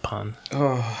all that pun.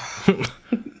 Oh.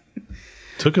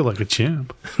 Took it like a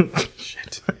champ.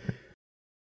 Shit.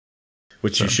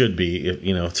 Which you should be,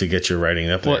 if, to get your writing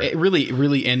up there. Well,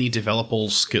 really any developable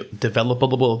skill.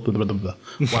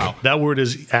 Wow. That word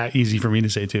is easy for me to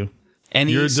say, too.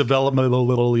 You're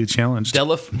developmentally challenged.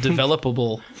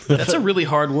 Developable. That's a really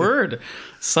hard word.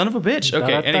 Son of a bitch.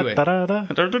 Okay, anyway.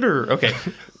 Okay.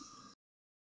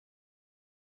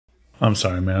 I'm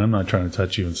sorry, man. I'm not trying to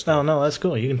touch you and stuff. No, that's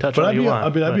cool. You can touch all you want.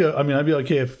 I'd be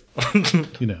okay if,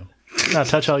 No,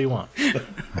 touch all you want.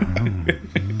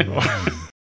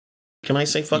 Can I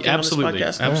say fucking absolutely, on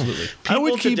this podcast? Absolutely.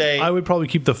 I would probably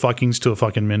keep the fuckings to a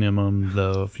fucking minimum,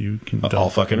 though, if you can.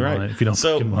 All fucking right. If you don't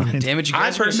fucking mind. Damn it, you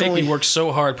guys are going to make me work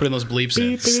so hard putting those bleeps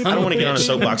in. I don't want to get on a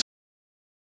soapbox.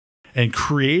 And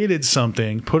created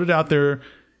something, put it out there,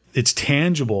 it's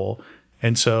tangible,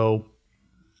 and so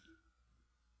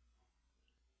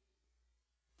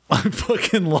I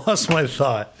fucking lost my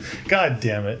thought. God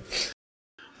damn it.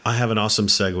 I have an awesome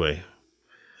segue.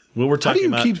 What we're talking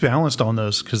about. How do you keep balanced on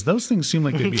those? Because those things seem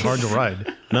like they'd be hard to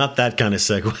ride. Not that kind of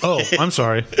segue. Oh, I'm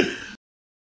sorry.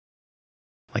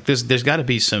 Like there's got to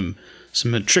be some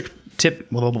trick tip.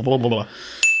 Blah, blah, blah, blah, blah.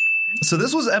 So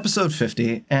this was episode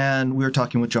 50, and we were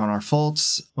talking with John R.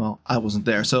 Foltz. Well, I wasn't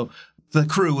there. So the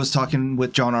crew was talking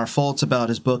with John R. Foltz about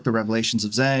his book, The Revelations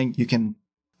of Zhang. You can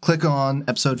click on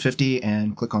episode 50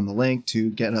 and click on the link to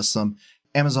get us some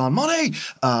Amazon money.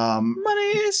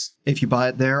 Monies. If you buy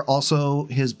it there. Also,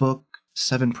 his book,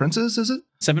 Seven Princes, is it?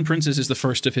 Seven Princes is the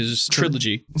first of his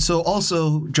trilogy. So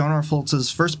also, John R. Foltz's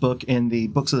first book in the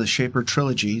Books of the Shaper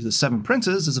trilogy, The Seven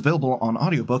Princes, is available on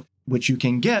audiobook, which you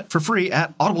can get for free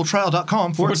at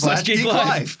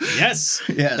audibletrial.com/geeklife. Yes.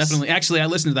 Yes. Definitely. Actually, I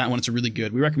listened to that one. It's really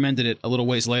good. We recommended it a little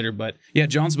ways later, but yeah,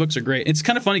 John's books are great. It's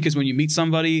kind of funny because when you meet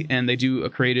somebody and they do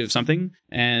a creative something,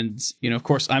 and, of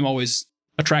course, I'm always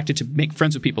attracted to make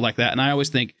friends with people like that, and I always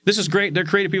think this is great, they're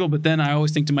creative people, but then I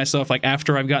always think to myself, like,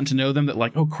 after I've gotten to know them, that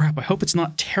like, oh crap, I hope it's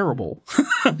not terrible.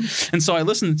 And so I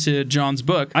listened to John's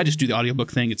book. I just do the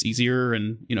audiobook thing, it's easier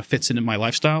and fits into my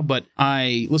lifestyle, but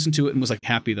I listened to it and was like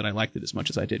happy that I liked it as much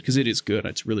as I did, because it is good.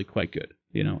 It's really quite good,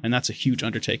 and that's a huge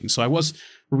undertaking. So I was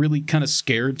really kind of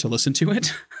scared to listen to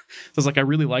it. I was like, I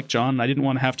really like John, and I didn't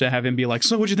want to have him be like,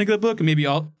 so what'd you think of the book? And maybe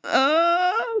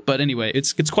but anyway,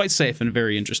 it's quite safe and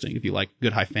very interesting if you like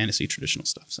good high fantasy traditional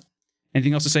stuff. So,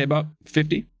 anything else to say about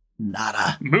 50?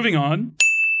 Nada. Moving on.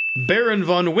 Baron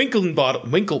von Winklebottom.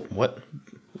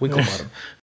 Winklebottom.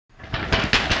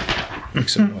 Make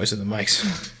some noise in the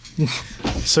mics.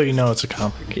 So it's a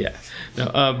comic. Yeah.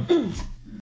 No.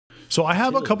 So I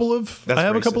have a couple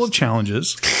of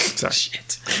challenges. Sorry.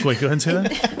 Shit. Wait, go ahead and say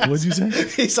that. What did you say?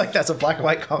 He's like, that's a black and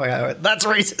white comic. I went, that's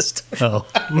racist. Oh.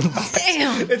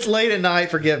 Damn. It's late at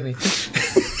night. Forgive me.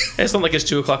 It's not like it's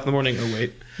 2:00 in the morning. Oh,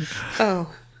 wait.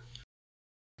 Oh.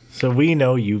 So we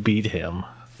know you beat him.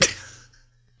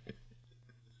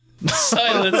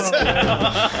 Silence.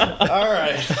 All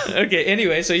right. Okay,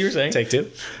 anyway, so you were saying. Take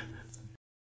two.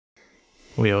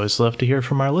 We always love to hear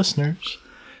from our listeners.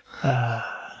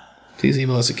 Please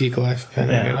email us at geeklife.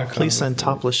 Please send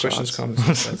topless questions, shots.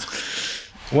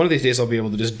 comments. One of these days I'll be able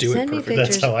to just do Send it me perfectly.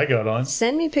 pictures. That's how I got on.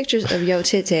 Send me pictures of yo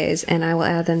titties, and I will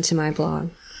add them to my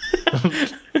blog.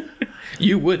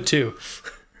 You would too.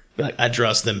 Be like, I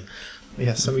trust them.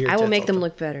 Yeah, some of your I will tits make them also.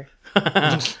 look better.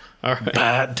 All right.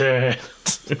 Bad dirt.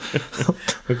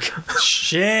 Okay.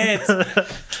 Shit.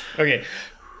 Okay.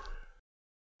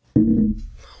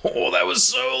 Oh, that was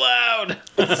so loud.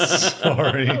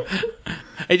 Sorry.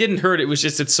 I didn't hurt it. It was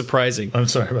just, it's surprising. I'm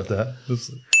sorry about that.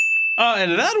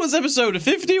 And that was episode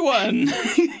 51.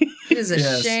 It is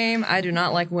a shame I do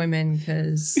not like women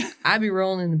because I be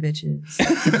rolling in the bitches.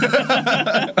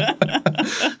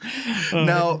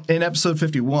 Now, in episode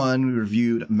 51, we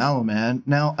reviewed Mallow Man.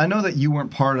 Now, I know that you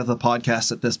weren't part of the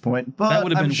podcast at this point, but That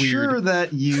would have I'm been sure weird.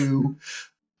 that you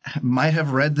might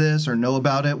have read this or know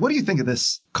about it. What do you think of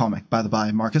this comic, by the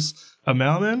by, Marcus? A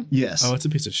Malman? Yes. Oh, it's a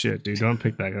piece of shit, dude. Don't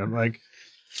pick that up.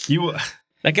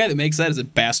 That guy that makes that is a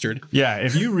bastard. Yeah,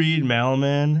 if you read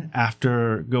Malman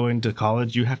after going to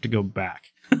college, you have to go back.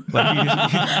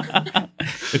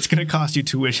 It's gonna cost you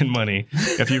tuition money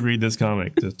if you read this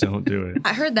comic. Just don't do it.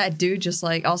 I heard that dude just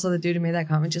like, also the dude who made that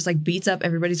comic just like beats up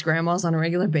everybody's grandmas on a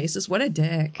regular basis. What a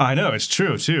dick. I know, it's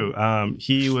true too.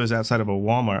 He was outside of a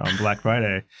Walmart on Black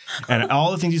Friday, and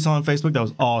all the things you saw on Facebook, that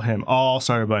was all him. All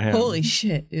started by him. Holy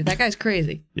shit, dude. That guy's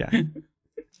crazy. Yeah.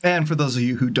 And for those of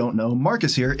you who don't know,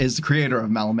 Marcus here is the creator of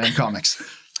Malaman Comics.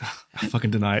 I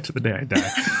fucking deny it to the day I die.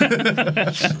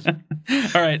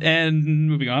 All right, and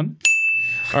moving on.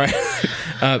 All right.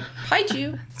 Hide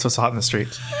you. It's what's hot in the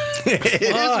streets. It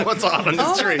is what's hot on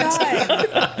the streets.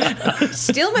 God.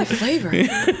 Steal my flavor.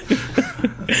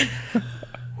 All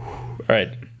right.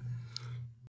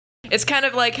 It's kind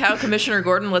of like how Commissioner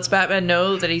Gordon lets Batman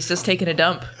know that he's just taking a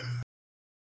dump.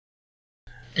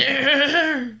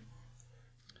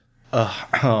 La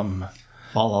la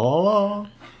la la.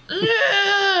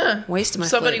 Waste my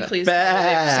Somebody flavor. please tell me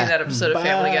they've seen that episode of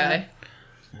Family Guy.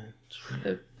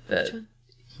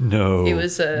 No. It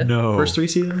was no. First 3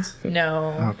 seasons?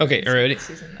 No. Okay, all right.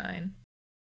 Season 9.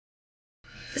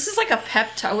 This is like a pep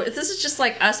talk. This is just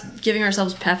like us giving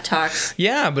ourselves pep talks.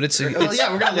 Yeah, but it's We're gonna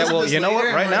listen to this you know what?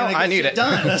 later Right and now, we're gonna I get need shit it.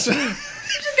 done. I'm just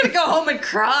gonna go home and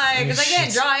cry because I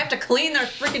can't draw. I have to clean their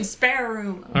freaking spare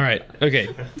room. all right. Okay.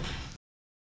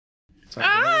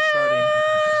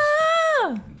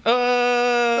 All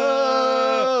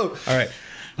right.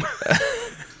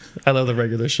 I love the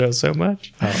regular show so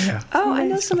much. Oh yeah. Oh, I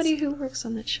know somebody who works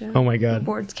on that show. Oh my god.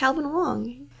 Boards Calvin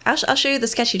Wong. I'll show you the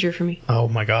sketch he drew for me. Oh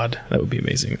my god, that would be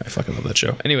amazing. I fucking love that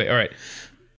show. Anyway, all right.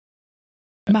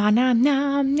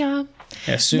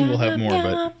 Yeah, soon we'll have more,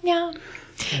 but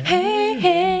Hey,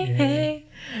 hey, hey.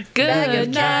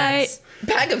 Good night.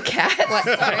 Bag of cats? what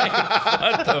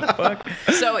the fuck?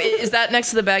 So is that next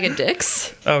to the bag of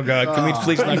dicks? Oh god, can we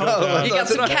please not go down? You got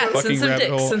some cats and Fucking some rabbit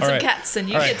dicks hole. and All some right. cats, and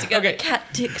you All get right. together Okay. a cat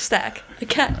dick stack. A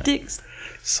cat dicks.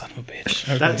 Son of a bitch.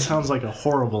 Okay. That sounds like a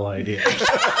horrible idea.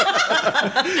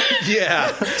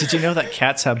 Yeah. Did you know that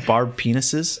cats have barbed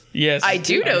penises? Yes, I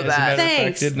do know as a that. matter of fact,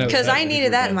 Thanks, did know because that. I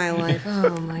needed that in my life.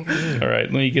 Oh my god. All right,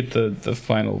 let me get the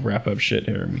final wrap up shit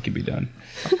here, and we can be done.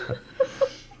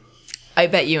 I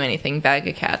bet you anything Bag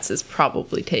of Cats is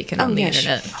probably taken on the yeah,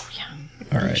 sure. internet. Oh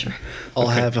yeah. All right. I'll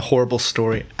have a horrible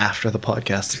story after the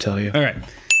podcast to tell you. All right.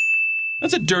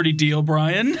 That's a dirty deal,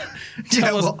 Brian.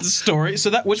 Tell us well- the story.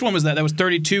 So that, which one was that? That was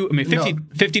 32. I mean, 50, No.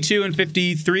 52 and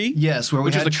 53. Yes, where we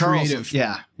Which had was the Charles. creative.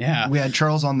 Yeah, Yeah. we had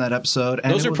Charles on that episode.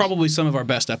 And Those it are was- probably some of our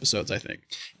best episodes, I think.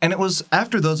 And it was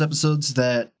after those episodes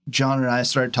that John and I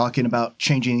started talking about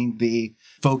changing the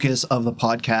focus of the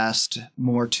podcast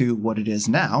more to what it is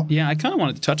now. Yeah, I kind of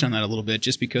wanted to touch on that a little bit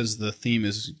just because the theme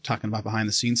is talking about behind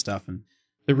the scenes stuff. And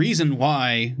the reason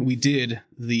why we did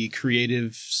the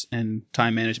creatives and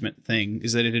time management thing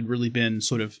is that it had really been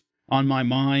sort of on my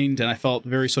mind, and I felt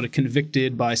very sort of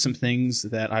convicted by some things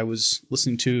that I was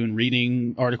listening to and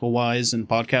reading article-wise and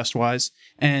podcast-wise,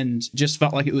 and just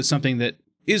felt like it was something that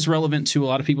is relevant to a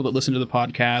lot of people that listen to the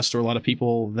podcast, or a lot of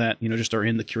people that, you know, just are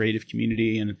in the creative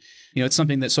community. And, you know, it's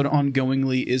something that sort of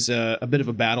ongoingly is a bit of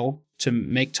a battle to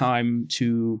make time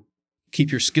to keep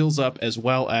your skills up, as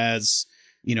well as,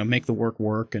 you know, make the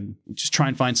work and just try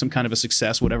and find some kind of a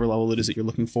success, whatever level it is that you're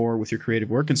looking for with your creative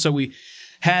work. And so we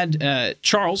had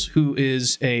Charles, who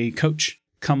is a coach,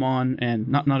 come on, and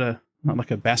not like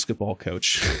a basketball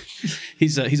coach.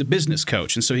 he's a business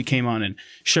coach. And so he came on and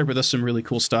shared with us some really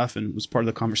cool stuff and was part of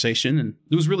the conversation. And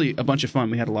it was really a bunch of fun.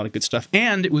 We had a lot of good stuff.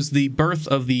 And it was the birth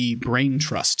of the Brain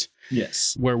Trust.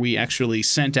 Yes. Where we actually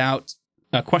sent out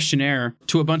a questionnaire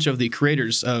to a bunch of the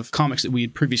creators of comics that we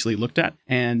had previously looked at.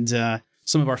 And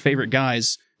some of our favorite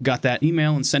guys got that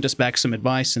email and sent us back some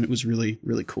advice, and it was really,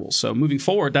 really cool. So moving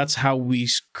forward, that's how we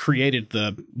created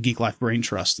the Geek Life Brain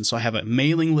Trust. And so I have a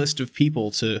mailing list of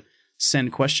people to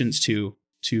send questions to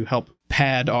help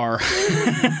pad our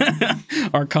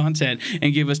our content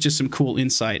and give us just some cool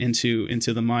insight into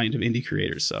the mind of indie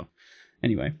creators. So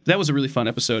anyway, that was a really fun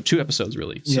episode. 2 episodes,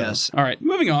 really. So, Yes. All right,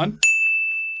 moving on.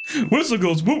 Whistle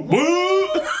goes woo woo.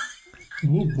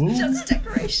 Woo, woo. Just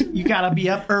decoration. You gotta be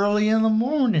up early in the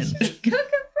morning.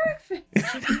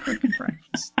 Cooking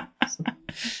breakfast.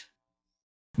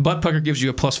 Butt pucker gives you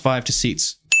a +5 to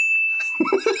seats.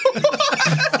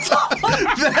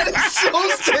 That is so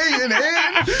staying in.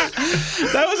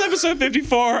 That was episode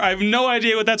 54. I have no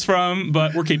idea what that's from,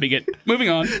 but we're keeping it. Moving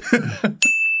on.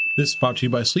 This is brought to you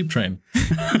by Sleep Train.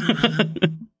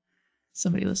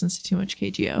 Somebody listens to too much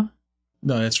KGO.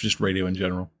 No, that's just radio in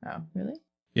general. Oh, really?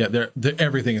 Yeah, they're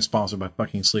everything is sponsored by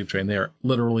fucking Sleep Train. They are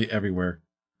literally everywhere.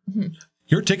 Mhm.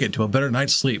 Your ticket to a better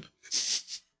night's sleep.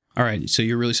 All right, so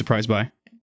you're really surprised by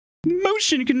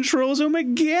motion controls. Oh my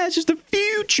god, it's just the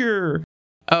future.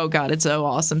 Oh God, it's so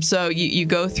awesome. So you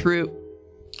go through.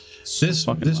 This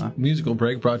musical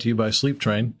break brought to you by Sleep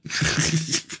Train.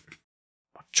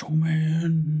 Macho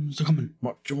Man's coming.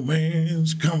 Macho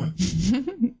Man's coming.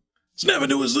 It's never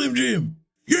do a Slim Jim.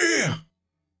 Yeah.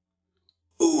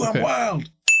 Ooh, I'm wild.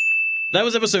 That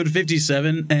was episode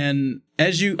 57, and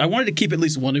I wanted to keep at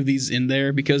least one of these in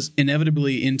there because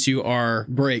inevitably into our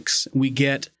breaks, we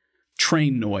get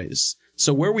train noise.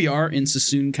 So where we are in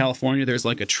Sassoon, California, there's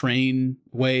like a train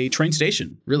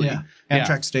station, really. Yeah,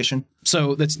 Amtrak station.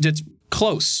 So that's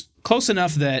close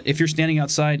enough that if you're standing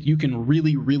outside, you can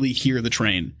really, really hear the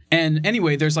train. And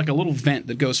anyway, there's like a little vent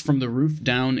that goes from the roof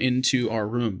down into our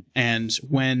room. And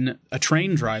when a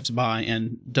train drives by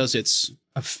and does its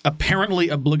apparently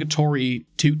obligatory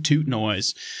toot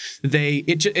noise,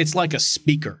 it's like a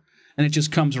speaker. And it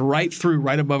just comes right through,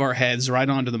 right above our heads, right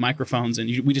onto the microphones, and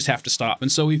we just have to stop.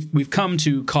 And so we've come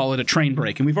to call it a train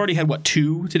break, and we've already had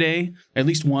two today, at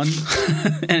least one,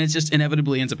 and it just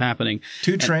inevitably ends up happening.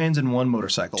 2 trains and 1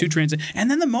 motorcycle. 2 trains, and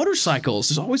then the motorcycles.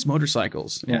 There's always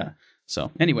motorcycles. Yeah.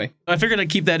 So anyway, I figured I'd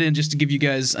keep that in just to give you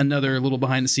guys another little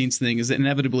behind the scenes thing. Is that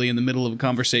inevitably in the middle of a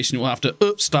conversation we'll have to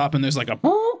stop, and there's like a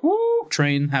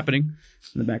train happening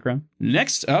in the background.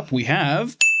 Next up, we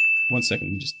have. 1 second,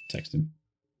 let me just text him.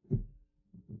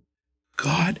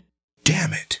 God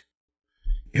damn it.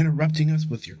 Interrupting us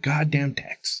with your goddamn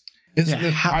text.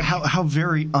 How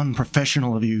very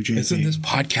unprofessional of you, JP. Isn't this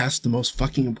podcast the most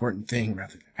fucking important thing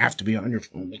rather than have to be on your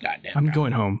phone the goddamn I'm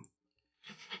going home.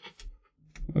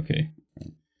 Okay.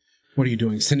 What are you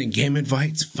doing? Sending game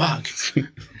invites? Fuck.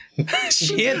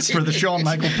 Shit. For the Shawn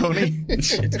Michael pony.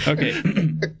 Okay.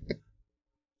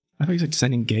 I thought you said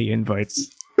sending gay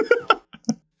invites.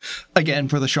 Again,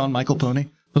 for the Shawn Michael pony.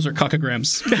 Those are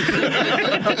cockagrams.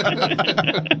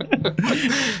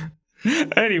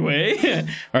 Anyway.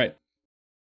 All right.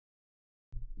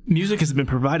 Music has been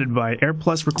provided by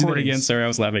AirPlus Recordings. Do that again. Sorry, I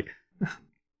was laughing.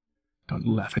 Don't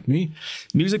laugh at me.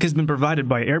 Music has been provided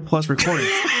by AirPlus Recordings.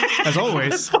 As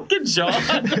always. Fucking John.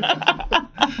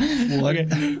 What?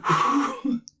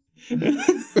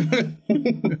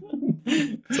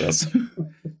 That's awesome.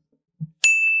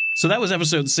 So that was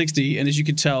episode 60, and as you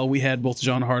could tell, we had both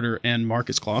John Harder and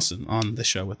Marcus Clausen on the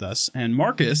show with us. And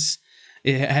Marcus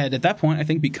had, at that point, I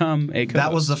think, become a co-host.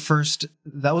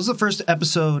 That was the first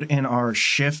episode in our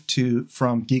shift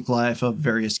from Geek Life of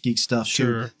various geek stuff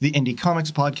to the Indie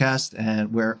Comics podcast,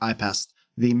 and where I passed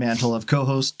the mantle of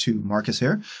co-host to Marcus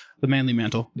here. The manly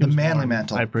mantle. The manly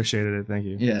mantle. I appreciated it. Thank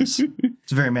you. Yes.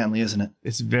 It's very manly, isn't it?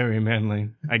 It's very manly.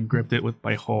 I gripped it with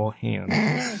my whole hand.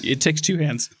 It takes 2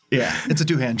 hands. Yeah, it's a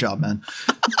 2-hand job, man.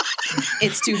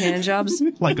 It's 2 hand jobs.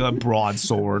 Like a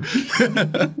broadsword.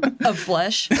 Of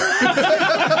flesh.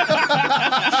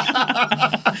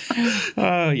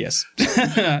 Oh, yes.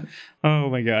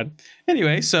 Oh, my God.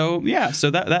 Anyway, so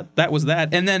that was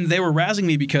that. And then they were razzing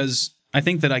me because I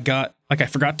think that I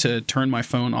forgot to turn my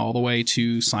phone all the way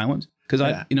to silent.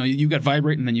 Because you've got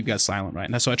vibrate and then you've got silent, right?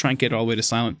 And so I try and get it all the way to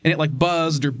silent. And it like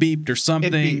buzzed or beeped or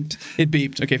something. It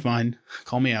beeped. Okay, fine.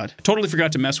 Call me out. I totally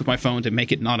forgot to mess with my phone to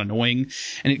make it not annoying.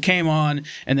 And it came on,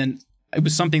 and then it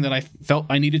was something that I felt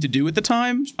I needed to do at the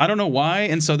time. I don't know why.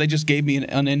 And so they just gave me an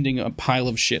unending pile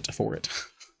of shit for it.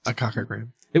 A cockagram.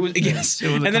 It was, yes.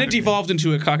 And then it devolved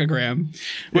into a cockagram,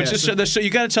 which is so you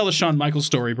got to tell the Shawn Michaels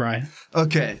story, Brian.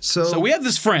 Okay, so we have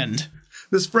this friend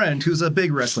who's a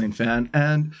big wrestling fan,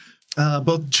 and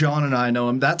both John and I know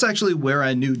him. That's actually where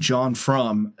I knew John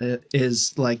from.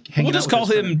 Is like hanging. We'll just call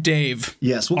him Dave.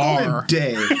 Yes, we'll call him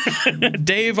Dave.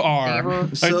 Dave R.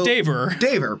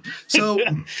 Daver. So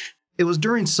it was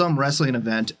during some wrestling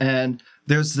event, and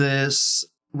there's this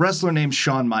wrestler named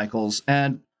Shawn Michaels,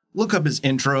 and look up his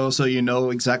intro so you know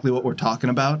exactly what we're talking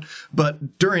about.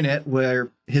 But during it, where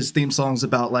his theme song's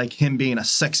about like him being a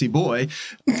sexy boy,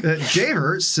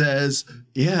 Daver says,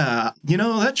 "Yeah, you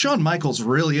know that Shawn Michaels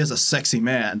really is a sexy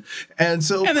man." And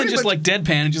then just like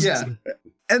deadpan, and just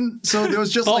And so there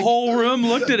was just the whole room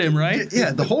looked at him, right?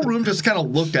 Yeah, the whole room just kind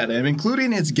of looked at him,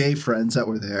 including his gay friends that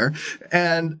were there,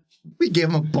 and we gave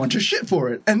him a bunch of shit for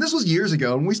it. And this was years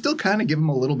ago, and we still kind of give him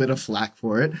a little bit of flack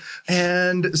for it.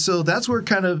 And so that's where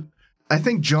kind of, I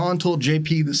think John told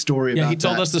JP the story about that. Yeah, he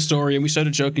told us the story, and we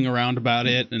started joking around about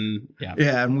it, and yeah.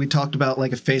 Yeah, and we talked about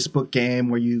like a Facebook game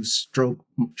where you stroke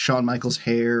Shawn Michaels'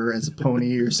 hair as a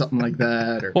pony or something like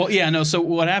that. Well, yeah, no, so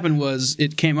what happened was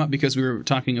it came up because we were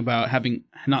talking about having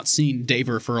not seen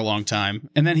Daver for a long time,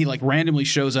 and then he like randomly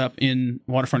shows up in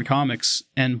Waterfront Comics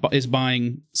and is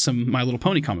buying some My Little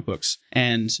Pony comic books,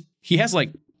 and he has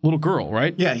like little girl,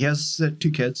 right? Yeah, he has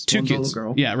 2 kids. 2 One's kids. a little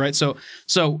girl. Yeah, right. So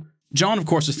John, of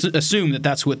course, assumed that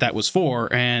that's what that was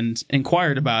for and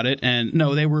inquired about it. And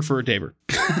no, they were for Daber.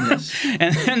 Yes.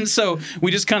 and so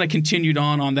we just kind of continued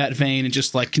on that vein and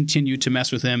just like continued to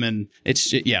mess with him. And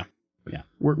yeah.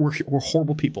 We're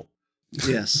horrible people.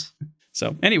 Yes.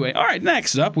 So anyway, all right.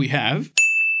 Next up, we have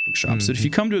bookshops. So if you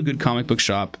come to a good comic book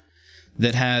shop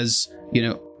that has,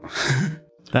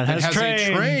 that has a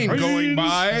train going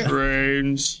by.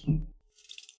 Trains.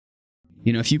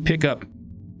 If you pick up a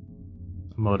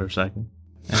motorcycle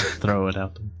and throw it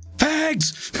out them.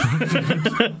 Fags!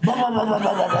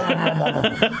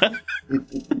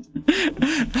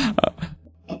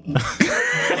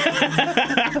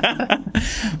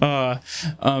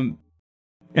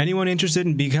 Anyone interested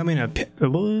in becoming a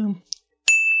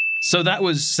So that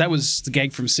was the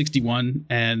gag from 61,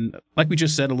 and like we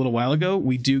just said a little while ago,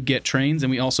 we do get trains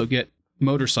and we also get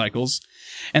motorcycles.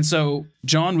 And so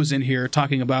John was in here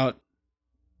talking about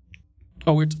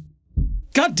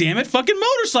God damn it, fucking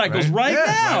motorcycles right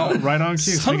now. Right on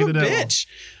cue. Son of a bitch.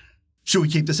 Should we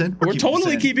keep this in? We're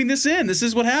totally keeping this in. This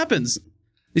is what happens.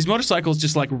 These motorcycles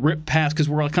just like rip past because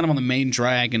we're kind of on the main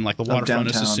drag and like the waterfront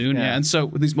is so soon. Yeah. And so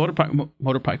these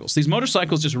these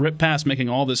motorcycles just rip past making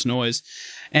all this noise.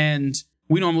 And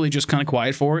we normally just kind of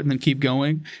quiet for it and then keep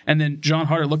going. And then John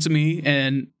Harder looks at me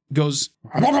and goes,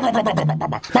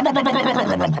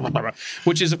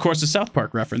 which is of course a South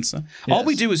Park reference. All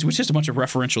we do is it's just a bunch of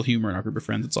referential humor in our group of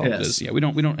friends. That's all it is. Yeah, we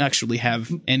don't actually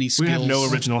have any skills. We have no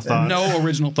original thoughts. No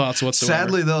original thoughts whatsoever.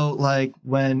 Sadly, though, like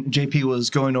when JP was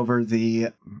going over the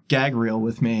gag reel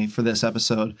with me for this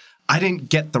episode, I didn't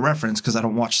get the reference because I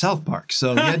don't watch South Park,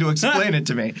 so he had to explain it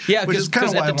to me. Yeah,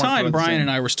 because at the time, Brian and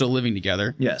I were still living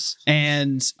together. Yes.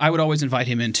 And I would always invite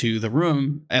him into the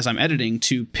room as I'm editing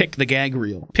to pick the gag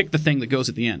reel, pick the thing that goes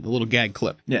at the end, the little gag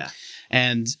clip. Yeah.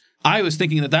 And I was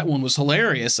thinking that one was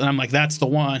hilarious, and I'm like, that's the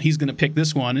one. He's going to pick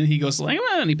this one. And he goes, like,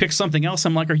 and he picks something else.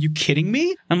 I'm like, are you kidding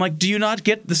me? I'm like, do you not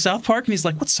get the South Park? And he's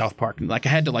like, what's South Park? And like, I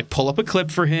had to like pull up a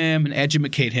clip for him and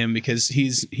educate him because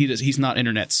he's not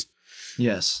internets.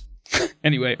 Yes.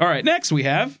 Anyway, all right, next we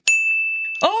have...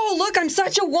 Oh, look, I'm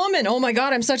such a woman. Oh my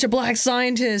God, I'm such a black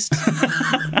scientist.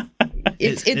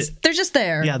 They're just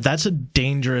there. Yeah, that's a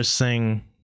dangerous thing.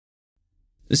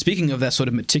 Speaking of that sort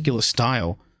of meticulous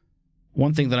style,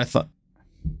 one thing that I thought...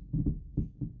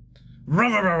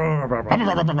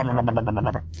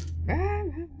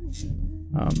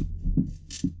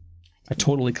 I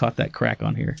totally caught that crack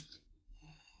on here.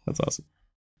 That's awesome.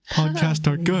 Podcasts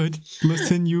are good.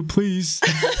 Listen, you please.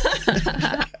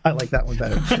 I like that one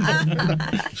better.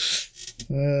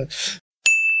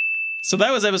 So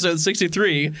that was episode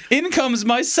 63. In comes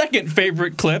my second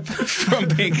favorite clip from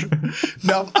Pink.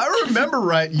 Now, if I remember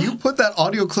right, you put that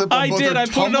audio clip on both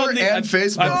Tumblr and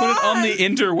Facebook. I put it on the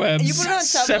interwebs. You put it on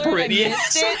Tumblr separate. and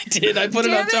Yes, missed it? I did. I put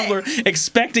it on Tumblr,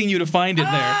 expecting you to find it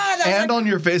there. And on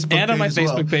your Facebook page. And on my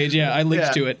Facebook page, yeah. I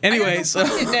linked to it. Anyway, so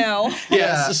Find it now.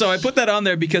 so I put that on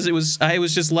there because I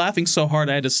was just laughing so hard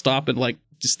I had to stop and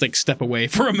just step away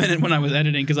for a minute when I was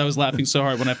editing because I was laughing so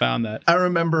hard when I found that. I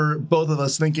remember both of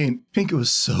us thinking, Pink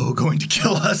was so going to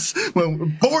kill us, but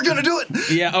we're going to do it.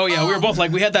 Yeah, we were both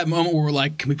like, we had that moment where we're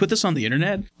like, can we put this on the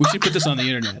internet? We should put this on the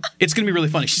internet. It's going to be really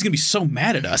funny. She's going to be so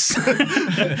mad at us.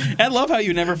 I love how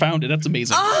you never found it. That's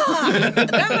amazing.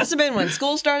 That must have been when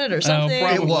school started or something.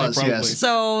 It was, yes.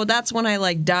 So that's when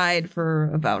I died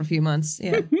for about a few months.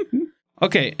 Yeah.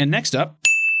 Okay, and next up.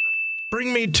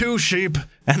 Bring me 2 sheep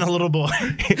and a little boy.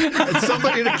 And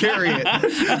somebody to carry it.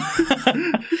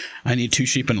 I need 2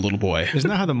 sheep and a little boy. Isn't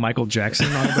that how the Michael Jackson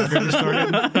autobiography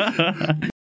started?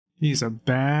 He's a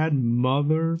bad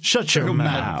mother. Shut your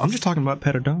mouth. I'm just talking about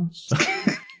Petrodons.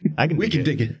 We can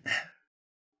dig it.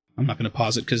 I'm not going to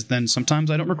pause it because then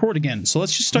sometimes I don't record again. So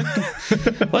let's just start.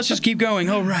 Let's just keep going.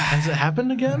 All right. Has it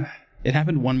happened again? It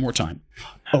happened one more time.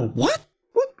 Oh, what?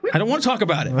 I don't want to talk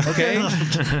about it.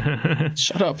 Okay.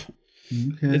 Shut up.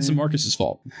 Okay. It's Marcus's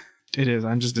fault. It is.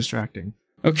 I'm just distracting.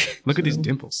 Okay. Look at these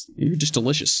dimples. You're just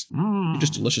delicious. You're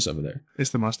just delicious over there. It's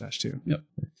the mustache, too. Yep.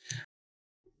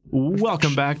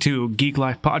 Welcome back to Geek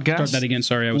Life Podcast. Start that again.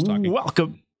 Sorry, I was talking.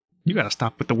 Welcome. You got to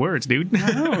stop with the words, dude.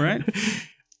 I know, right?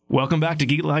 Welcome back to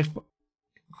Geek Life.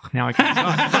 Now I can't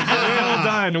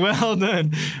talk. Well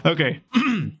done. Okay.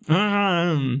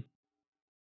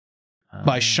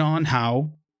 By Sean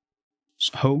Howe.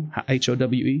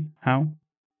 H-O-W-E. Howe.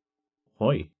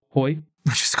 Hoy.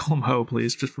 Just call him Ho,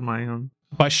 please, just for my own.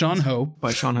 By Sean Ho.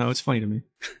 By Sean Ho. It's funny to me.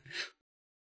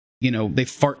 They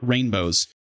fart rainbows.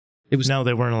 It was No,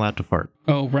 they weren't allowed to fart.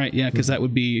 Oh, right. Yeah, because that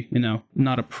would be,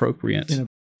 not appropriate.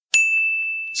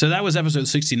 So that was episode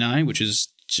 69, which is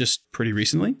just pretty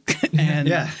recently. And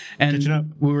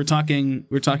we were talking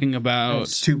about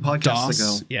 2 podcasts DOS.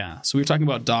 ago. Yeah. So we were talking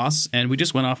about DOS, and we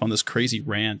just went off on this crazy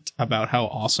rant about how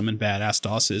awesome and badass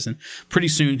DOS is. And pretty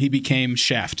soon he became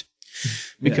Shaft.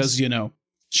 Because,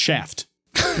 Shaft.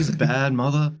 He's a bad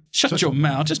mother. Shut your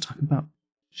mouth. Just talking about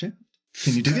Shaft.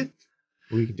 Can you dig it?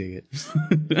 We can dig it.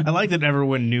 I like that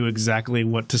everyone knew exactly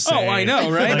what to say. Oh, I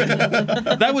know, right?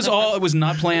 That was all. It was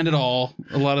not planned at all.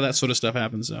 A lot of that sort of stuff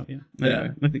happens. So yeah,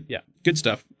 anyway, good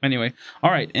stuff. Anyway,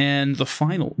 all right, and the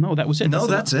final. No, that was it. No,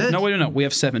 that's it. No, wait, no, we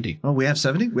have 70. Oh, we have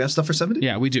 70. We have stuff for 70.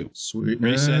 Yeah, we do. Sweet.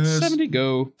 Ready, set, 70,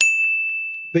 go.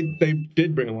 They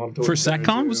did bring along toys For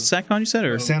SatCon? Was it SatCon you said,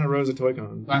 or Santa Rosa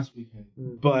ToyCon last weekend?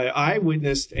 But I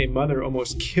witnessed a mother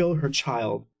almost kill her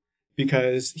child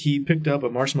because he picked up a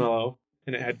marshmallow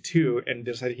and it had 2 and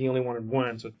decided he only wanted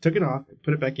 1, so took it off and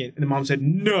put it back in, and the mom said,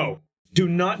 "No, do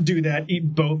not do that.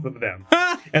 Eat both of them."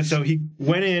 And so he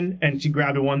went in and she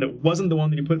grabbed one that wasn't the one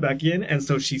that he put back in, and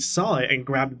so she saw it and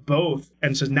grabbed both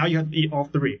and says, "Now you have to eat all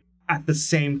 3 at the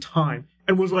same time."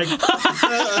 And was like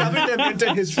shoving them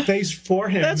into his face for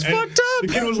him. That's fucked up. The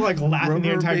kid was like laughing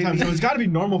the entire time, so it's got to be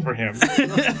normal for him.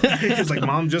 He's like,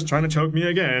 "Mom, just trying to choke me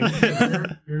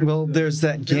again." Well, there's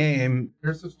that game.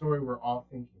 Here's the story we're all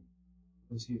thinking.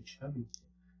 Was he a chubby kid?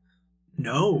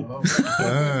 No.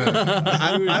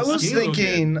 I was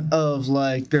thinking of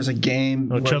like there's a game.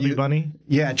 Oh, Chubby Bunny?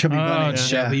 Yeah, Chubby Bunny.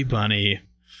 Chubby Bunny.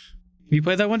 You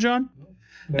played that one, John?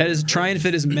 That is try and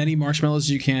fit as many marshmallows as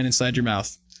you can inside your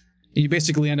mouth. You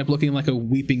basically end up looking like a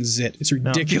weeping zit. It's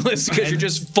ridiculous because you're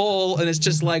just full and it's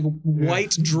just like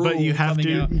white drool. But you have coming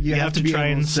to out. you have to try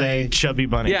and say Chubby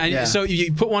Bunny. Yeah, and so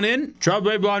you put one in,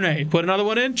 Chubby Bunny. Put another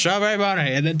one in, Chubby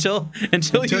Bunny, and until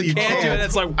you can't do it,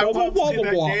 it's like whoa, whoa, whoa,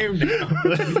 whoa, whoa.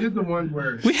 We did the one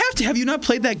where We have to. Have you not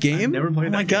played that game? Never played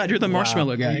Oh my god, you're the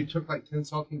marshmallow you guy. took like 10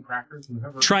 saltine crackers and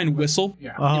whoever Try and whistle.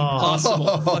 Yeah.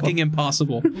 Impossible. Fucking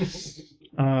impossible.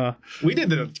 We did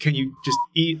the can you just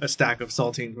eat a stack of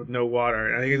saltines with no water?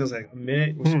 And I think it was like a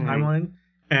minute was the timeline,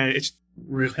 and it's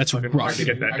really fucking hard to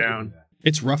get that down.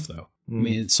 It's rough though. I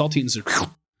mean, saltines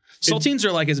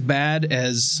are like as bad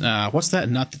as what's that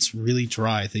nut that's really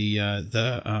dry?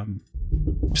 The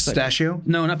pistachio?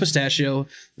 No, not pistachio.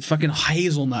 Fucking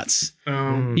hazelnuts.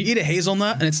 You eat a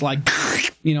hazelnut and it's like,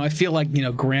 I feel like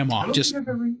grandma just.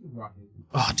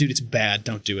 Oh, dude, it's bad.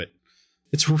 Don't do it.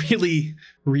 It's really,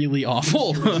 really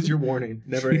awful. This is your warning.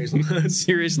 Never hazelnuts.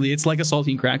 Seriously, it's like a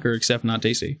saltine cracker except not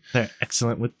tasty. They're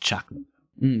excellent with chocolate.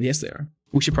 Yes, they are.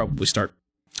 We should probably start.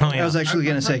 Oh, yeah. I was actually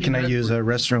going to say, can I use a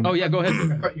restroom? Oh, yeah, go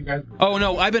ahead. Oh,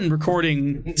 no, I've been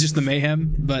recording just the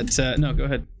mayhem, but no, go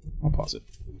ahead. I'll pause it.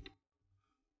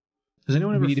 Has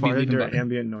anyone ever We need to be farted leaving during button.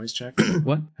 ambient noise check?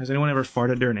 What? Has anyone ever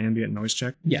farted during ambient noise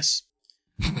check? Yes.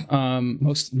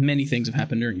 Many things have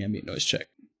happened during ambient noise check.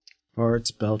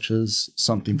 Farts, belches,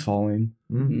 something falling.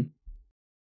 Mm-hmm.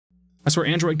 I swear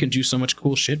Android can do so much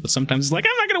cool shit, but sometimes it's like,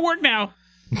 I'm not going to work now.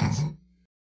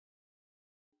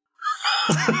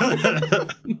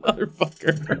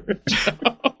 Motherfucker.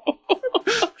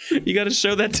 You got to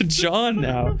show that to John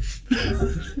now.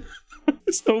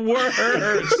 It's the worst.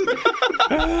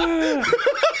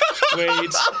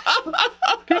 Wait.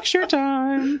 Picture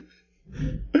time.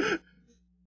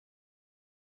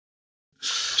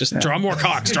 Just draw more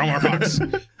cocks. Draw more cocks.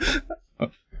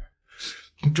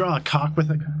 Draw a cock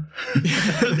with a cock.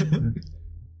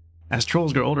 As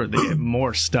trolls grow older, they get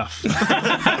more stuff.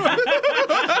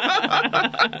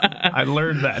 I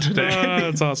learned that today.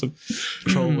 That's awesome.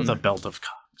 Troll with a belt of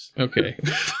cocks. Okay.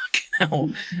 Fucking hell.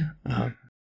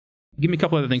 Give me a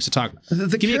couple other things to talk.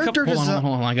 The Give me a couple. character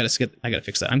Hold on. I gotta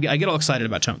fix that. I get all excited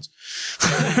about tones.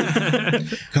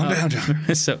 Calm down,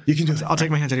 John. So You can do it. I'll take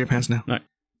my hands out of your pants now. all right.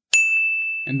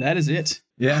 And that is it.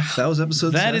 Yeah, that was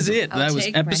episode That is 70. it. That was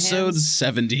take my episode hands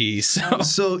 70. So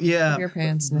So, yeah, Your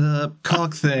pants. the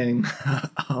cock thing.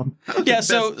 yeah.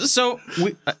 So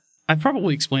we. I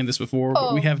probably explained this before,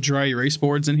 but we have dry erase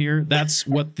boards in here. That's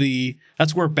where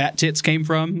Bat Tits came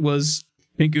from, was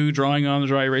Pinku drawing on the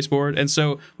dry erase board. And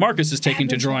so Marcus is taking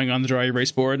to drawing on the dry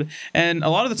erase board. And a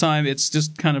lot of the time it's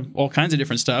just kind of all kinds of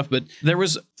different stuff. But there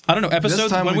was, I don't know, This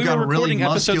episodes time when we got were a really recording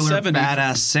episode muscular, 70.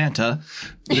 badass Santa.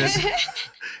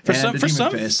 For some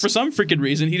freaking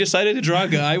reason, he decided to draw a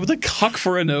guy with a cock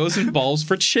for a nose and balls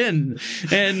for chin.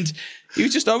 And he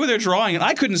was just over there drawing, and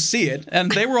I couldn't see it.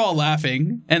 And they were all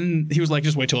laughing. And he was like,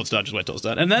 just wait till it's done. Just wait till it's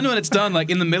done. And then when it's done,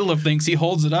 like in the middle of things, he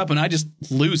holds it up, and I just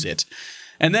lose it.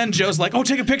 And then Joe's like, "Oh,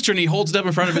 take a picture," and he holds it up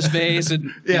in front of his face.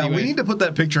 And Yeah, anyway, we need to put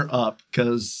that picture up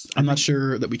because I'm not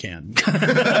sure that we can.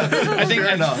 I think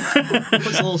fair enough.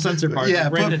 Puts a little sensor part. Yeah,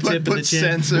 right at the tip of the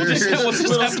chin. sensors. We'll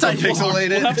just have to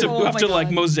pixelated. We'll have to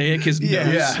like mosaic his nose.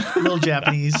 Yeah. Little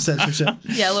Japanese censorship.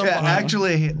 Yeah, a little bar.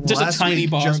 Actually, Just a last tiny week,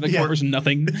 bar just, that covers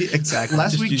nothing. Exactly.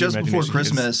 Last week, use just your before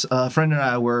imagination, Christmas, a friend and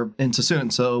I were in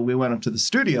Sassoon, so we went up to the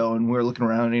studio and we were looking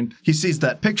around, and he sees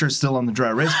that picture still on the dry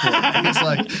erase board, and he's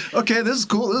like, "Okay, this is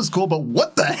cool, but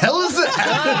what the hell is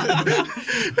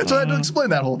that?" And so I had to explain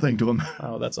that whole thing to him.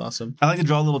 Oh, that's awesome. I like to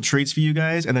draw little treats for you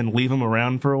guys and then leave them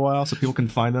around for a while so people can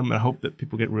find them. And I hope that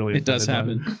people get really It does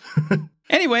excited happen.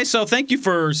 Anyway, so thank you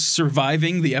for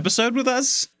surviving the episode with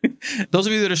us. Those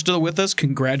of you that are still with us,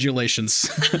 congratulations.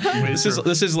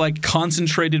 This is like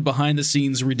concentrated behind the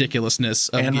scenes ridiculousness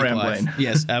of And Geek rambling. Life.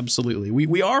 Yes, absolutely.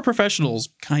 We are professionals,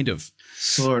 kind of.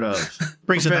 Sort of.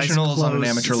 Brings a nice Professionals on an close-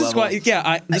 amateur This is level.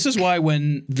 why, this is why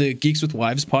when the Geeks with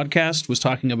Wives podcast was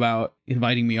talking about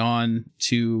inviting me on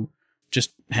to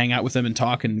just hang out with them and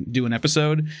talk and do an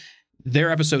episode, their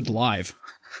episode's live.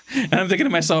 And I'm thinking to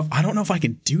myself, I don't know if I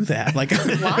can do that, like,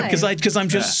 because I'm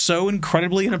just so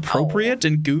incredibly inappropriate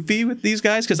and goofy with these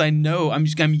guys. Because I know I'm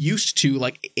used to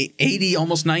like 80,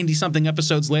 almost 90 something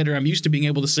episodes later. I'm used to being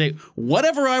able to say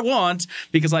whatever I want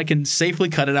because I can safely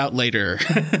cut it out later.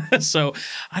 So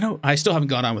I still haven't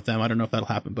gone on with them. I don't know if that'll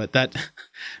happen, but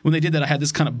when they did that, I had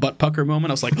this kind of butt pucker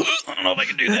moment. I was like, I don't know if I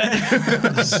can do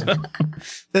that.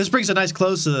 This brings a nice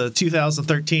close to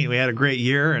 2013. We had a great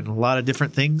year and a lot of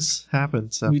different things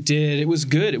happened. So We did. It was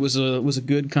good. It was a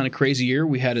good kind of crazy year.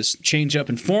 We had a change up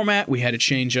in format. We had a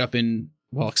change up in,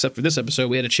 well, except for this episode,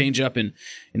 we had a change up in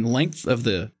length of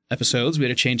the episodes. We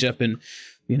had a change up in,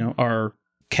 our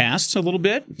casts a little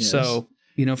bit. Yes. So,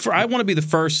 I want to be the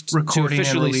first Recording to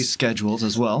officially and release schedules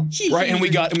as well. right, and we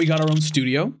got our own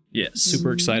studio. Yes.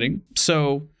 Super exciting.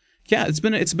 So, yeah, it's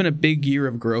been a big year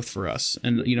of growth for us,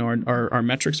 and our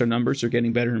metrics, our numbers are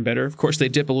getting better and better. Of course, they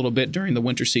dip a little bit during the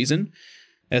winter season,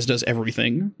 as does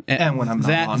everything. And when I'm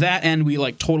not on. That and we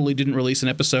like totally didn't release an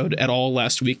episode at all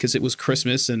last week because it was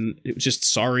Christmas and it was just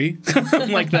sorry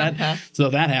like that. So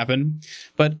that happened.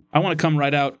 But I want to come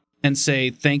right out and say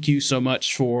thank you so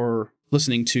much for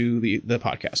listening to the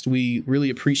podcast. We really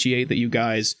appreciate that you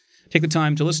guys take the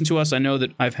time to listen to us. I know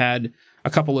that I've had a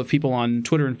couple of people on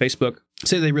Twitter and Facebook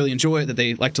say they really enjoy it, that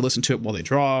they like to listen to it while they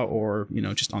draw or,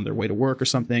 just on their way to work or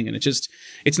something. And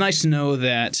it's nice to know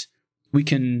that we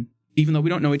can, even though we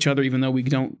don't know each other, even though we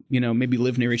don't, maybe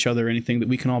live near each other or anything, that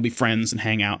we can all be friends and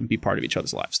hang out and be part of each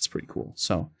other's lives. It's pretty cool.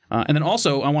 So, and then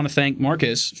also I want to thank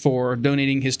Marcus for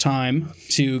donating his time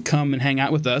to come and hang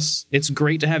out with us. It's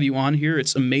great to have you on here.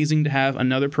 It's amazing to have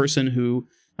another person who,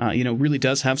 really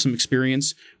does have some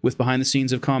experience with behind the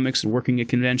scenes of comics and working at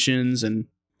conventions. And,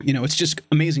 it's just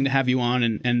amazing to have you on.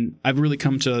 And I've really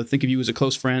come to think of you as a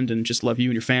close friend and just love you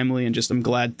and your family. And I'm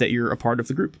glad that you're a part of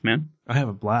the group, man. I have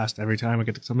a blast every time I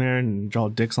get to come here and draw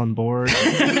dicks on board.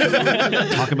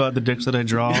 Talk about the dicks that I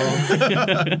draw.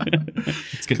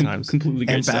 It's good times. Completely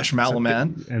great And Bash stuff.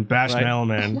 Malaman. And Bash Right.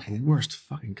 Malaman, worst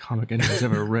fucking comic anyone's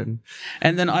ever written.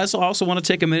 And then I also want to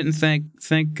take a minute and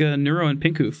thank Neuro and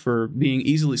Pinku for being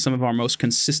easily some of our most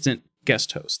consistent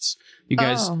guest hosts. You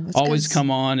guys that's always good.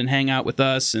 come on and hang out with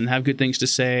us and have good things to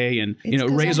say. And It's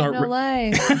 'cause raise I our. have no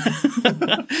life.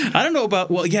 I don't know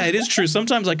about. Well, yeah, it is true.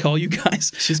 Sometimes I call you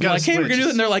guys. She's I'm got like, hey, we're gonna do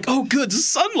it, and they're like, oh, good,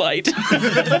 sunlight.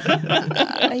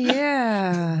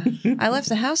 Yeah. I left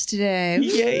the house today.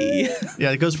 Yay.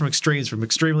 yeah, it goes from extremes, from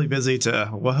extremely busy to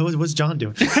what's John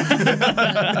doing?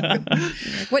 Like,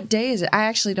 what day is it? I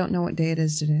actually don't know what day it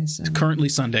is today. So Currently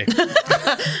Sunday.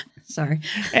 sorry.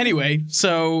 Anyway,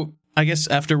 so I guess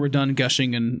after we're done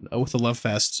gushing and with the Love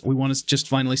Fest, we want to just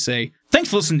finally say thanks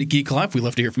for listening to Geek Life. We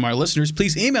love to hear from our listeners.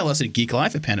 Please email us at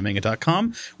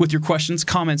geeklife@pandamanga.com with your questions,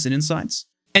 comments, and insights.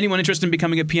 Anyone interested in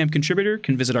becoming a PM contributor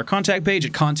can visit our contact page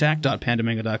at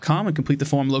contact.pandamanga.com and complete the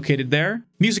form located there.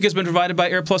 Music has been provided by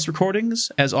AirPlus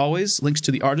Recordings. As always, links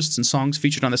to the artists and songs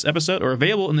featured on this episode are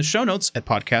available in the show notes at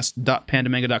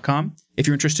podcast.pandamanga.com. If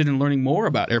you're interested in learning more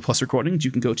about AirPlus Recordings,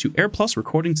 you can go to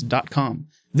airplusrecordings.com.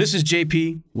 This is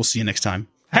JP. We'll see you next time.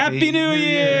 Happy New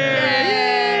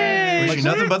Year! Wish you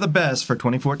nothing but the best for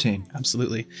 2014.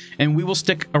 Absolutely. And we will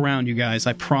stick around, you guys.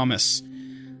 I promise.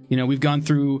 We've gone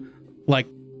through,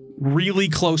 really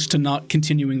close to not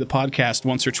continuing the podcast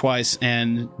once or twice,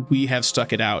 and we have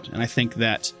stuck it out. And I think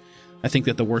that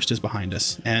the worst is behind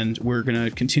us. And we're going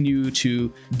to continue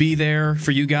to be there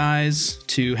for you guys,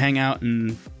 to hang out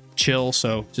and chill.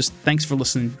 So just thanks for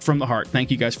listening from the heart.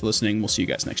 Thank you guys for listening. We'll see you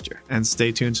guys next year. And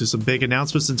stay tuned to some big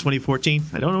announcements in 2014.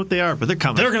 I don't know what they are, but they're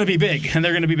coming. They're going to be big, and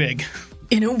they're going to be big.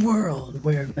 In a world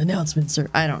where announcements are,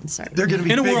 I don't sorry. They're gonna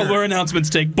be In a bigger. world where announcements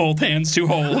take both hands to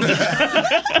hold.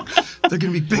 They're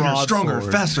gonna be bigger, Broad stronger,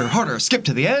 sword. faster, harder. Skip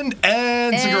to the end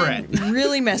and cigarette.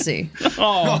 Really messy.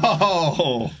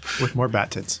 Oh, With more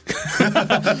bat tits.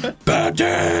 Bad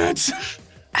tits.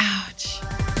 Ouch.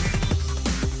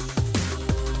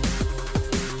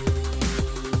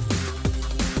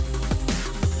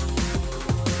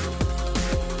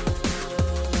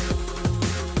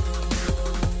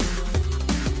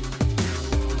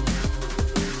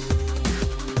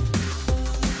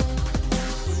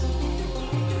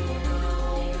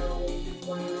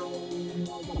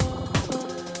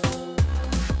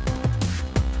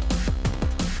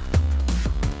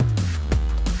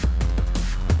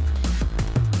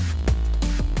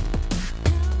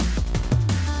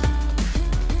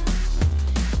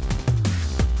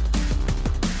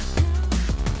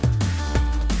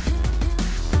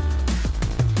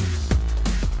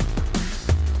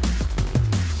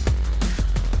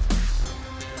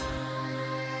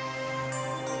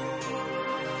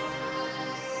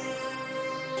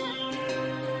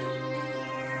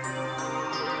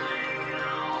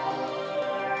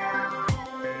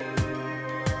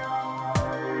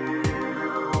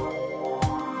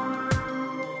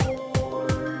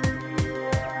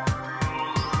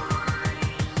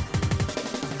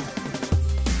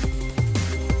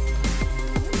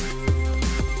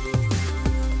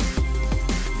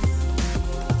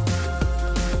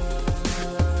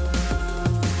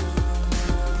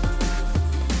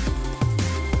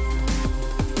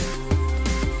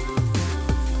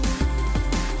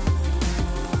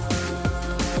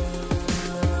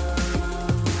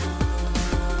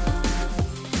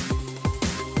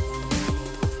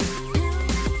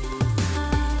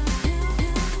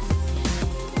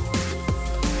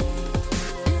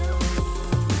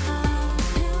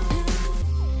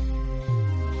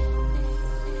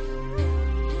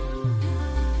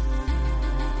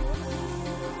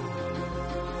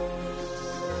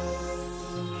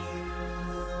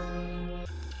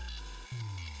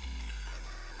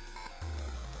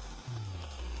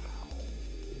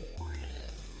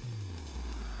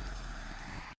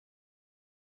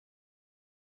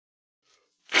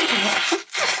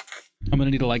 I'm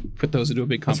gonna need to like put those into a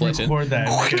big compilation. Record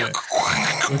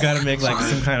that. We gotta make like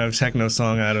some kind of techno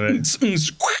song out of it.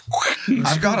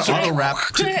 I've got an auto rap.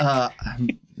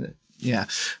 Yeah.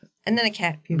 And then a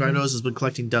cat. My nose has been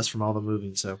collecting dust from all the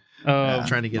moving, so I'm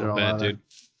trying to get it all bad, out. dude.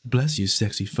 Bless you,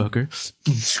 sexy fucker.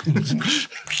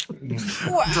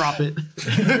 Drop it.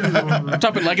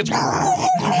 Drop it like it's.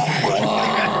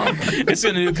 It's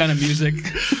gonna do kind of music.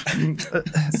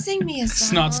 Sing me a song.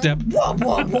 Snot step. Wah,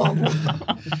 wah, wah, wah.